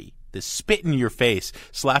perversity, the spit-in-your-face,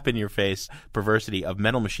 slap-in-your-face perversity of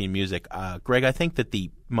Metal Machine music, Greg, I think that the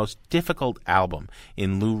most difficult album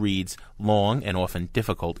in Lou Reed's long and often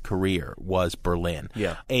difficult career was Berlin.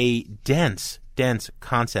 Yeah. A dense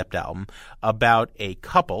concept album about a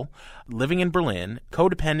couple living in Berlin,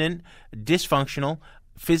 codependent, dysfunctional,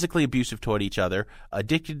 physically abusive toward each other,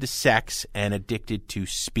 addicted to sex, and addicted to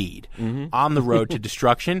speed. On the road to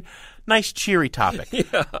destruction. Nice, cheery topic.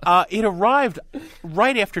 Yeah. It arrived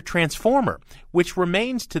right after Transformer, which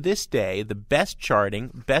remains to this day the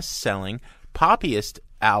best-charting, best-selling, poppiest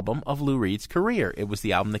album of Lou Reed's career. It was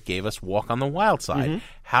the album that gave us Walk on the Wild Side.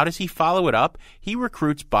 How does he follow it up? He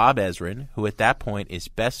recruits Bob Ezrin, who at that point is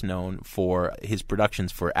best known for his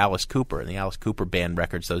productions for Alice Cooper and the Alice Cooper Band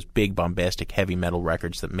records, those big, bombastic, heavy metal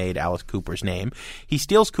records that made Alice Cooper's name. He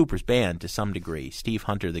steals Cooper's band to some degree, Steve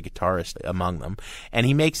Hunter, the guitarist, among them, and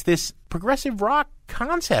he makes this progressive rock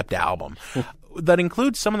concept album that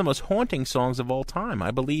includes some of the most haunting songs of all time.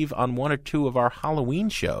 I believe on one or two of our Halloween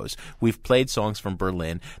shows, we've played songs from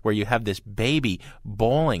Berlin where you have this baby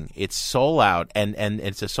bawling its soul out, and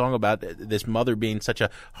it's a song about this mother being such a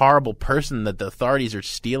horrible person that the authorities are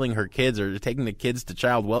stealing her kids or taking the kids to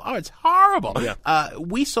child well. Oh, it's horrible. Yeah.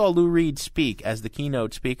 We saw Lou Reed speak as the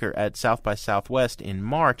keynote speaker at South by Southwest in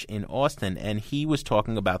March in Austin, and he was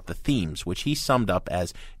talking about the themes, which he summed up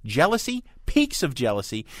as jealousy, peaks of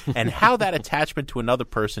jealousy, and how that attachment to another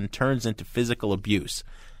person turns into physical abuse.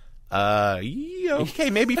 Okay,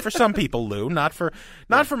 maybe for some people, Lou, not for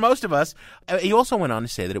most of us. He also went on to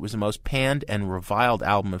say that it was the most panned and reviled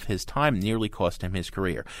album of his time, nearly cost him his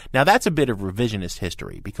career. Now, that's a bit of revisionist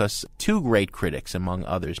history, because two great critics, among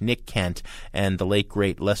others, Nick Kent and the late,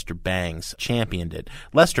 great Lester Bangs, championed it.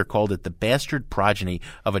 Lester called it the bastard progeny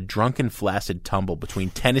of a drunken, flaccid tumble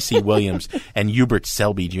between Tennessee Williams and Hubert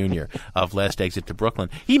Selby Jr. of Last Exit to Brooklyn.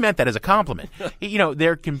 He meant that as a compliment.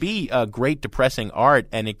 There can be great depressing art,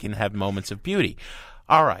 and it can have moments of beauty.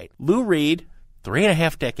 All right, Lou Reed,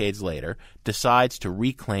 3.5 decades later, decides to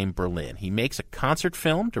reclaim Berlin. He makes a concert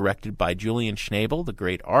film directed by Julian Schnabel, the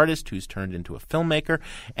great artist who's turned into a filmmaker,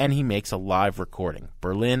 and he makes a live recording.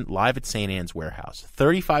 Berlin, live at St. Anne's Warehouse.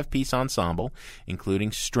 35-piece ensemble,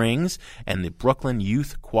 including strings and the Brooklyn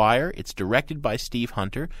Youth Choir. It's directed by Steve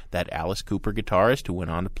Hunter, that Alice Cooper guitarist who went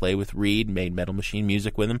on to play with Reed, made Metal Machine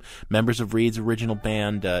music with him, members of Reed's original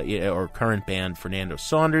band, or current band, Fernando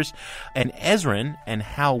Saunders. And Ezrin and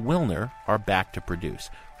Hal Wilner are back to produce.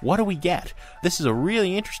 What do we get? This is a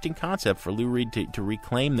really interesting concept for Lou Reed to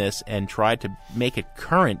reclaim this and try to make it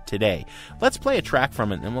current today. Let's play a track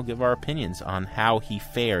from it, and then we'll give our opinions on how he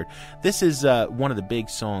fared. This is one of the big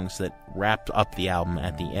songs that wrapped up the album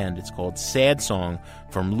at the end. It's called Sad Song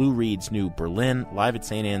from Lou Reed's new Berlin, live at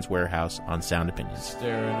St. Anne's Warehouse on Sound Opinions.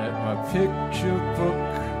 Staring at my picture book,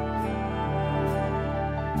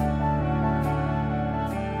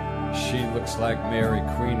 she looks like Mary,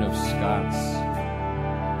 Queen of Scots.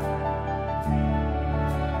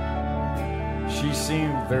 She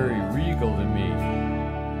seemed very regal to me.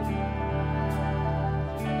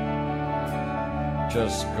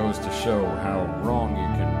 Just goes to show how wrong you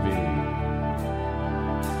can be.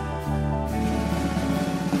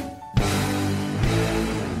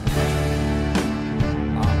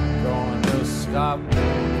 I'm going to stop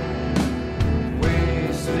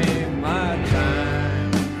wasting my time.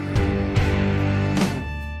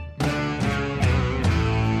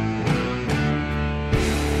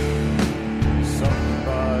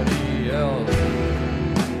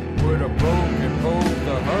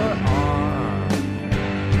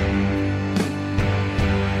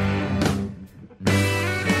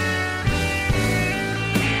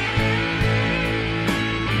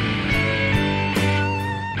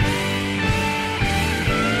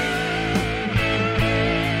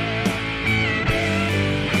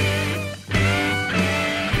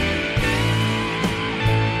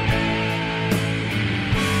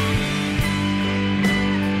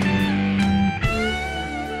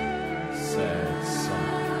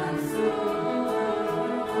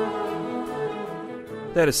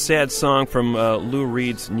 That is Sad Song from Lou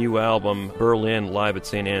Reed's new album, Berlin, live at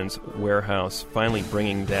St. Anne's Warehouse, finally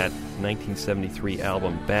bringing that 1973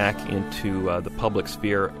 album back into the public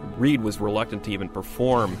sphere. Reed was reluctant to even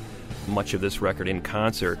perform much of this record in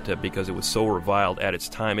concert because it was so reviled at its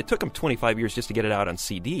time. It took him 25 years just to get it out on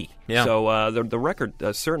CD. Yeah. So the record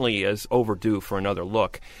certainly is overdue for another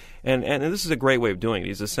look. And this is a great way of doing it.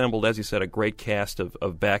 He's assembled, as you said, a great cast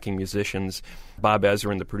of backing musicians. Bob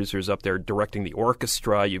Ezrin, the producer, is up there directing the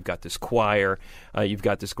orchestra. You've got this choir. You've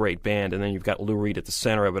got this great band. And then you've got Lou Reed at the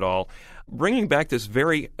center of it all, bringing back this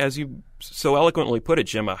very, as you so eloquently put it,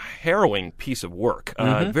 Jim, a harrowing piece of work.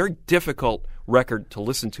 Very difficult record to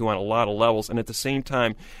listen to on a lot of levels, and at the same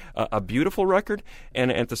time, a beautiful record,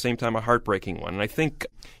 and at the same time, a heartbreaking one. And I think,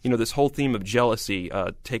 this whole theme of jealousy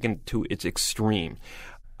taken to its extreme.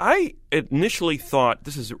 I initially thought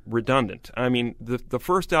this is redundant. I mean, the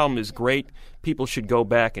first album is great. People should go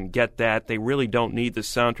back and get that. They really don't need the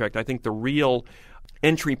soundtrack. I think the real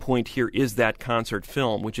entry point here is that concert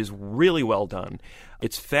film, which is really well done.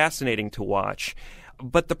 It's fascinating to watch.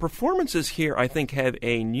 But the performances here, I think, have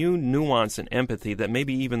a new nuance and empathy that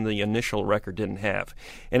maybe even the initial record didn't have.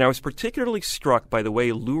 And I was particularly struck by the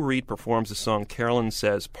way Lou Reed performs the song Carolyn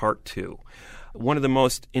Says Part 2. One of the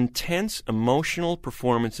most intense, emotional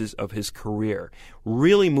performances of his career.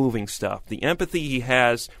 Really moving stuff. The empathy he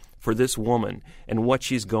has for this woman and what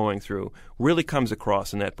she's going through really comes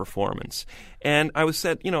across in that performance. And I was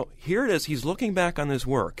said, here it is. He's looking back on this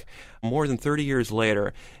work more than 30 years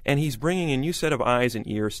later, and he's bringing a new set of eyes and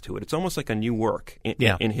ears to it. It's almost like a new work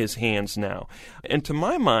in his hands now. And to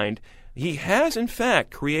my mind, he has, in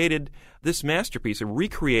fact, created this masterpiece and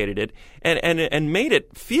recreated it and made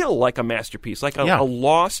it feel like a masterpiece, like a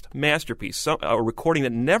lost masterpiece, a recording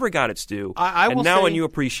that never got its due, and now a new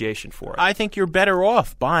appreciation for it. I think you're better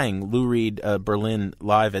off buying Lou Reed Berlin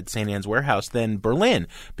live at St. Anne's Warehouse than Berlin,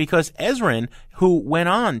 because Ezrin, who went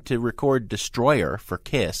on to record Destroyer for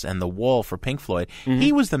Kiss and The Wall for Pink Floyd,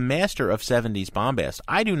 he was the master of 70s bombast.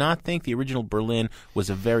 I do not think the original Berlin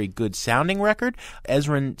was a very good sounding record.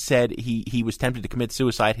 Ezrin said he was tempted to commit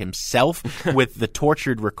suicide himself with the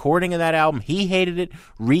tortured recording of that album. He hated it.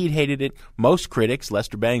 Reed hated it. Most critics,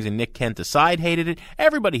 Lester Bangs and Nick Kent aside, hated it.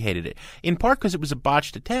 Everybody hated it, in part because it was a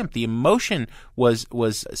botched attempt. The emotion was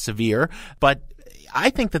severe, but I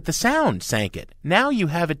think that the sound sank it. Now you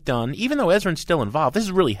have it done, even though Ezrin's still involved. This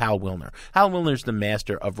is really Hal Wilner. Hal Wilner's the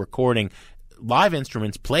master of recording live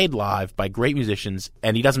instruments played live by great musicians,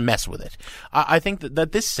 and he doesn't mess with it. I think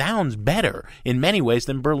that this sounds better in many ways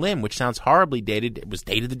than Berlin, which sounds horribly dated. It was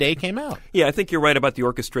dated the day it came out. Yeah, I think you're right about the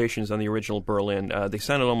orchestrations on the original Berlin. They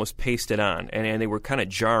sounded almost pasted on, and they were kind of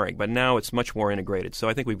jarring, but now it's much more integrated. So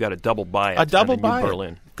I think we've got a double buy-it on the new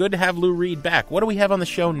Berlin. Good to have Lou Reed back. What do we have on the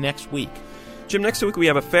show next week? Jim, next week we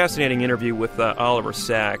have a fascinating interview with Oliver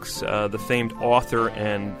Sacks, the famed author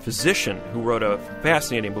and physician who wrote a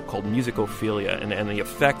fascinating book called Musicophilia and the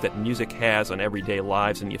effect that music has on everyday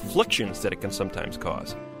lives and the afflictions that it can sometimes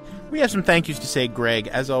cause. We have some thank yous to say, Greg.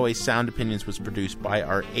 As always, Sound Opinions was produced by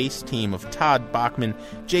our ace team of Todd Bachman,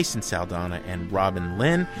 Jason Saldana, and Robin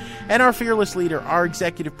Lynn. And our fearless leader, our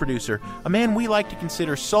executive producer, a man we like to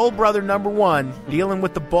consider soul brother number one, dealing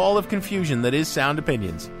with the ball of confusion that is Sound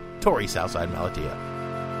Opinions, Tori Southside Malatia.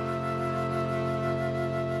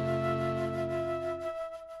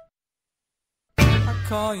 I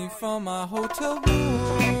call you from my hotel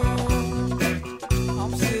room.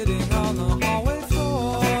 I'm sitting on the hallway floor.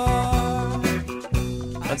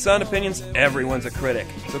 On Sound Opinions, everyone's a critic.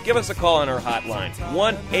 So give us a call on our hotline,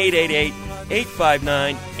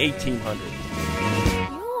 1-888-859-1800.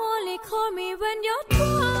 You only call me when you're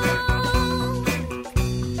drunk.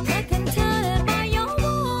 I can tell it by your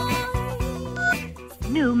voice.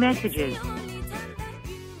 New messages.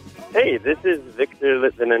 Hey, this is Victor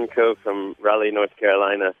Litvinenko from Raleigh, North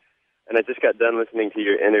Carolina, and I just got done listening to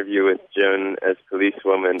your interview with Joan as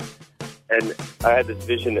policewoman, and I had this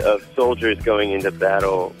vision of soldiers going into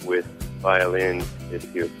battle with violins.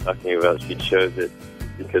 If you were talking about, she chose it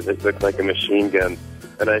because it looked like a machine gun.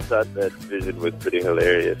 And I thought that vision was pretty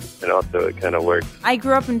hilarious, and also it kind of worked. I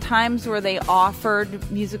grew up in times where they offered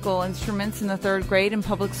musical instruments in the third grade in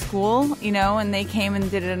public school, and they came and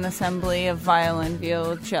did an assembly of violin,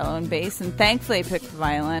 viola, cello, and bass, and thankfully I picked the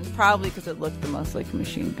violin, probably because it looked the most like a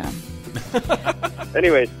machine gun.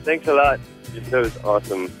 Anyways, thanks a lot. Your show is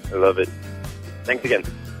awesome. I love it. Thanks again.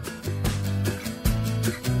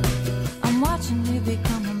 I'm watching you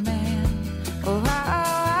become a man. Oh,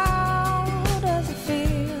 how does it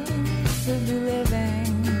feel to be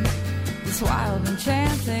living this wild,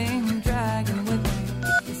 enchanting dragon with me?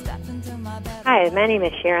 You stepped into my bed. Hi, my name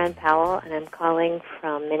is Sharon Powell, and I'm calling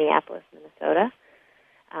from Minneapolis, Minnesota.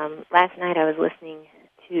 Last night I was listening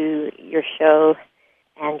to your show,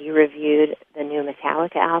 and you reviewed the new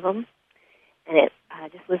Metallica album. And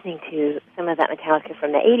just listening to some of that Metallica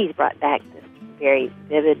from the 80s brought back this very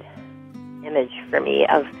vivid image for me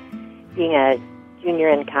of being a junior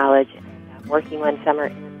in college and working one summer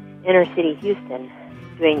in inner city Houston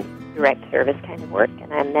doing direct service kind of work.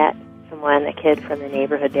 And I met someone, a kid from the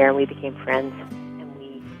neighborhood there, and we became friends. And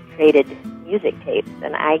we traded music tapes.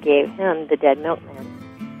 And I gave him the Dead Milkmen,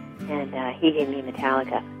 and he gave me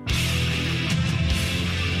Metallica.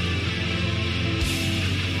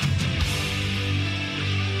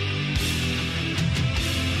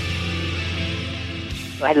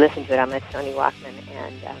 So I listened to it on my Sony Walkman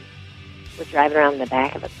and was driving around in the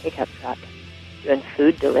back of a pickup truck doing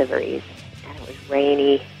food deliveries. And it was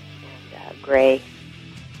rainy and gray.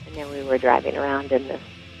 And then we were driving around in this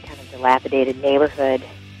kind of dilapidated neighborhood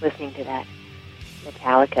listening to that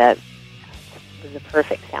Metallica. It was a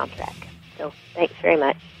perfect soundtrack. So thanks very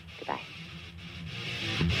much. Goodbye.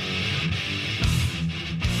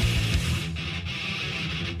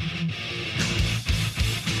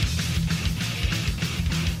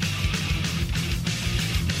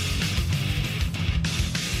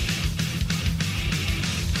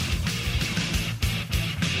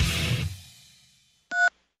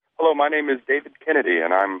 Hello, my name is David Kennedy,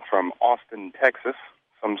 and I'm from Austin, Texas.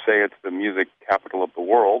 Some say it's the music capital of the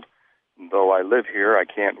world. Though I live here, I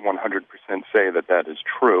can't 100% say that that is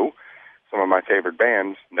true. Some of my favorite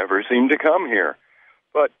bands never seem to come here.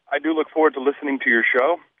 But I do look forward to listening to your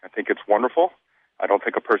show. I think it's wonderful. I don't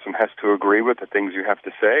think a person has to agree with the things you have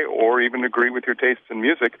to say or even agree with your tastes in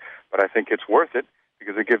music, but I think it's worth it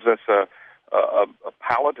because it gives us a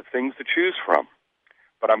palette of things to choose from.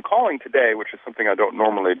 But I'm calling today, which is something I don't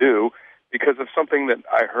normally do, because of something that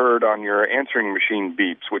I heard on your answering machine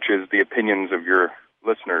beeps, which is the opinions of your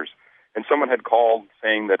listeners. And someone had called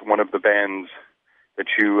saying that one of the bands that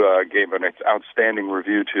you gave an outstanding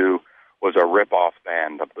review to was a rip-off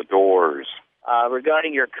band of The Doors.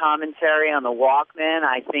 Regarding your commentary on the Walkman,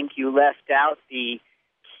 I think you left out the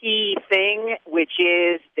key thing, which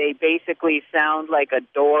is they basically sound like a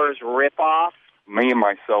Doors rip-off. Me and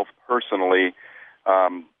myself personally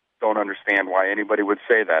don't understand why anybody would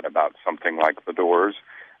say that about something like The Doors.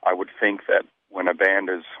 I would think that when a band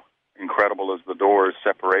as incredible as The Doors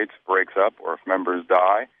separates, breaks up, or if members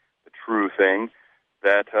die, the true thing,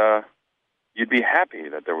 that you'd be happy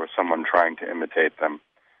that there was someone trying to imitate them.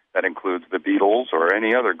 That includes the Beatles or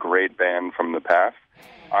any other great band from the past.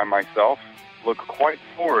 I myself look quite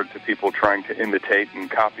forward to people trying to imitate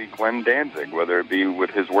and copy Glenn Danzig, whether it be with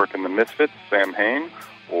his work in the Misfits, Sam Hain,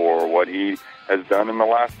 or what he has done in the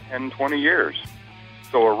last 10, 20 years.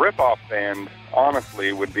 So a rip-off band,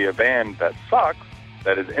 honestly, would be a band that sucks,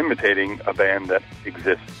 that is imitating a band that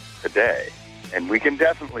exists today. And we can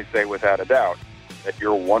definitely say without a doubt that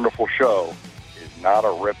your wonderful show is not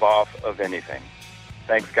a rip-off of anything.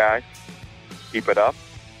 Thanks, guys. Keep it up.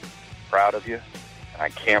 Proud of you. And I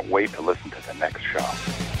can't wait to listen to the next show.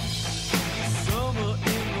 Summer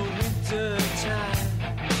in the winter time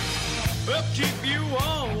will keep you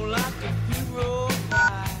on like a hero.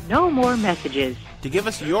 No more messages. To give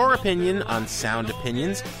us your opinion on Sound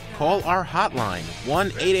Opinions, call our hotline,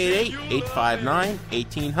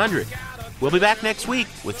 1-888-859-1800. We'll be back next week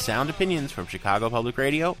with Sound Opinions from Chicago Public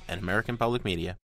Radio and American Public Media.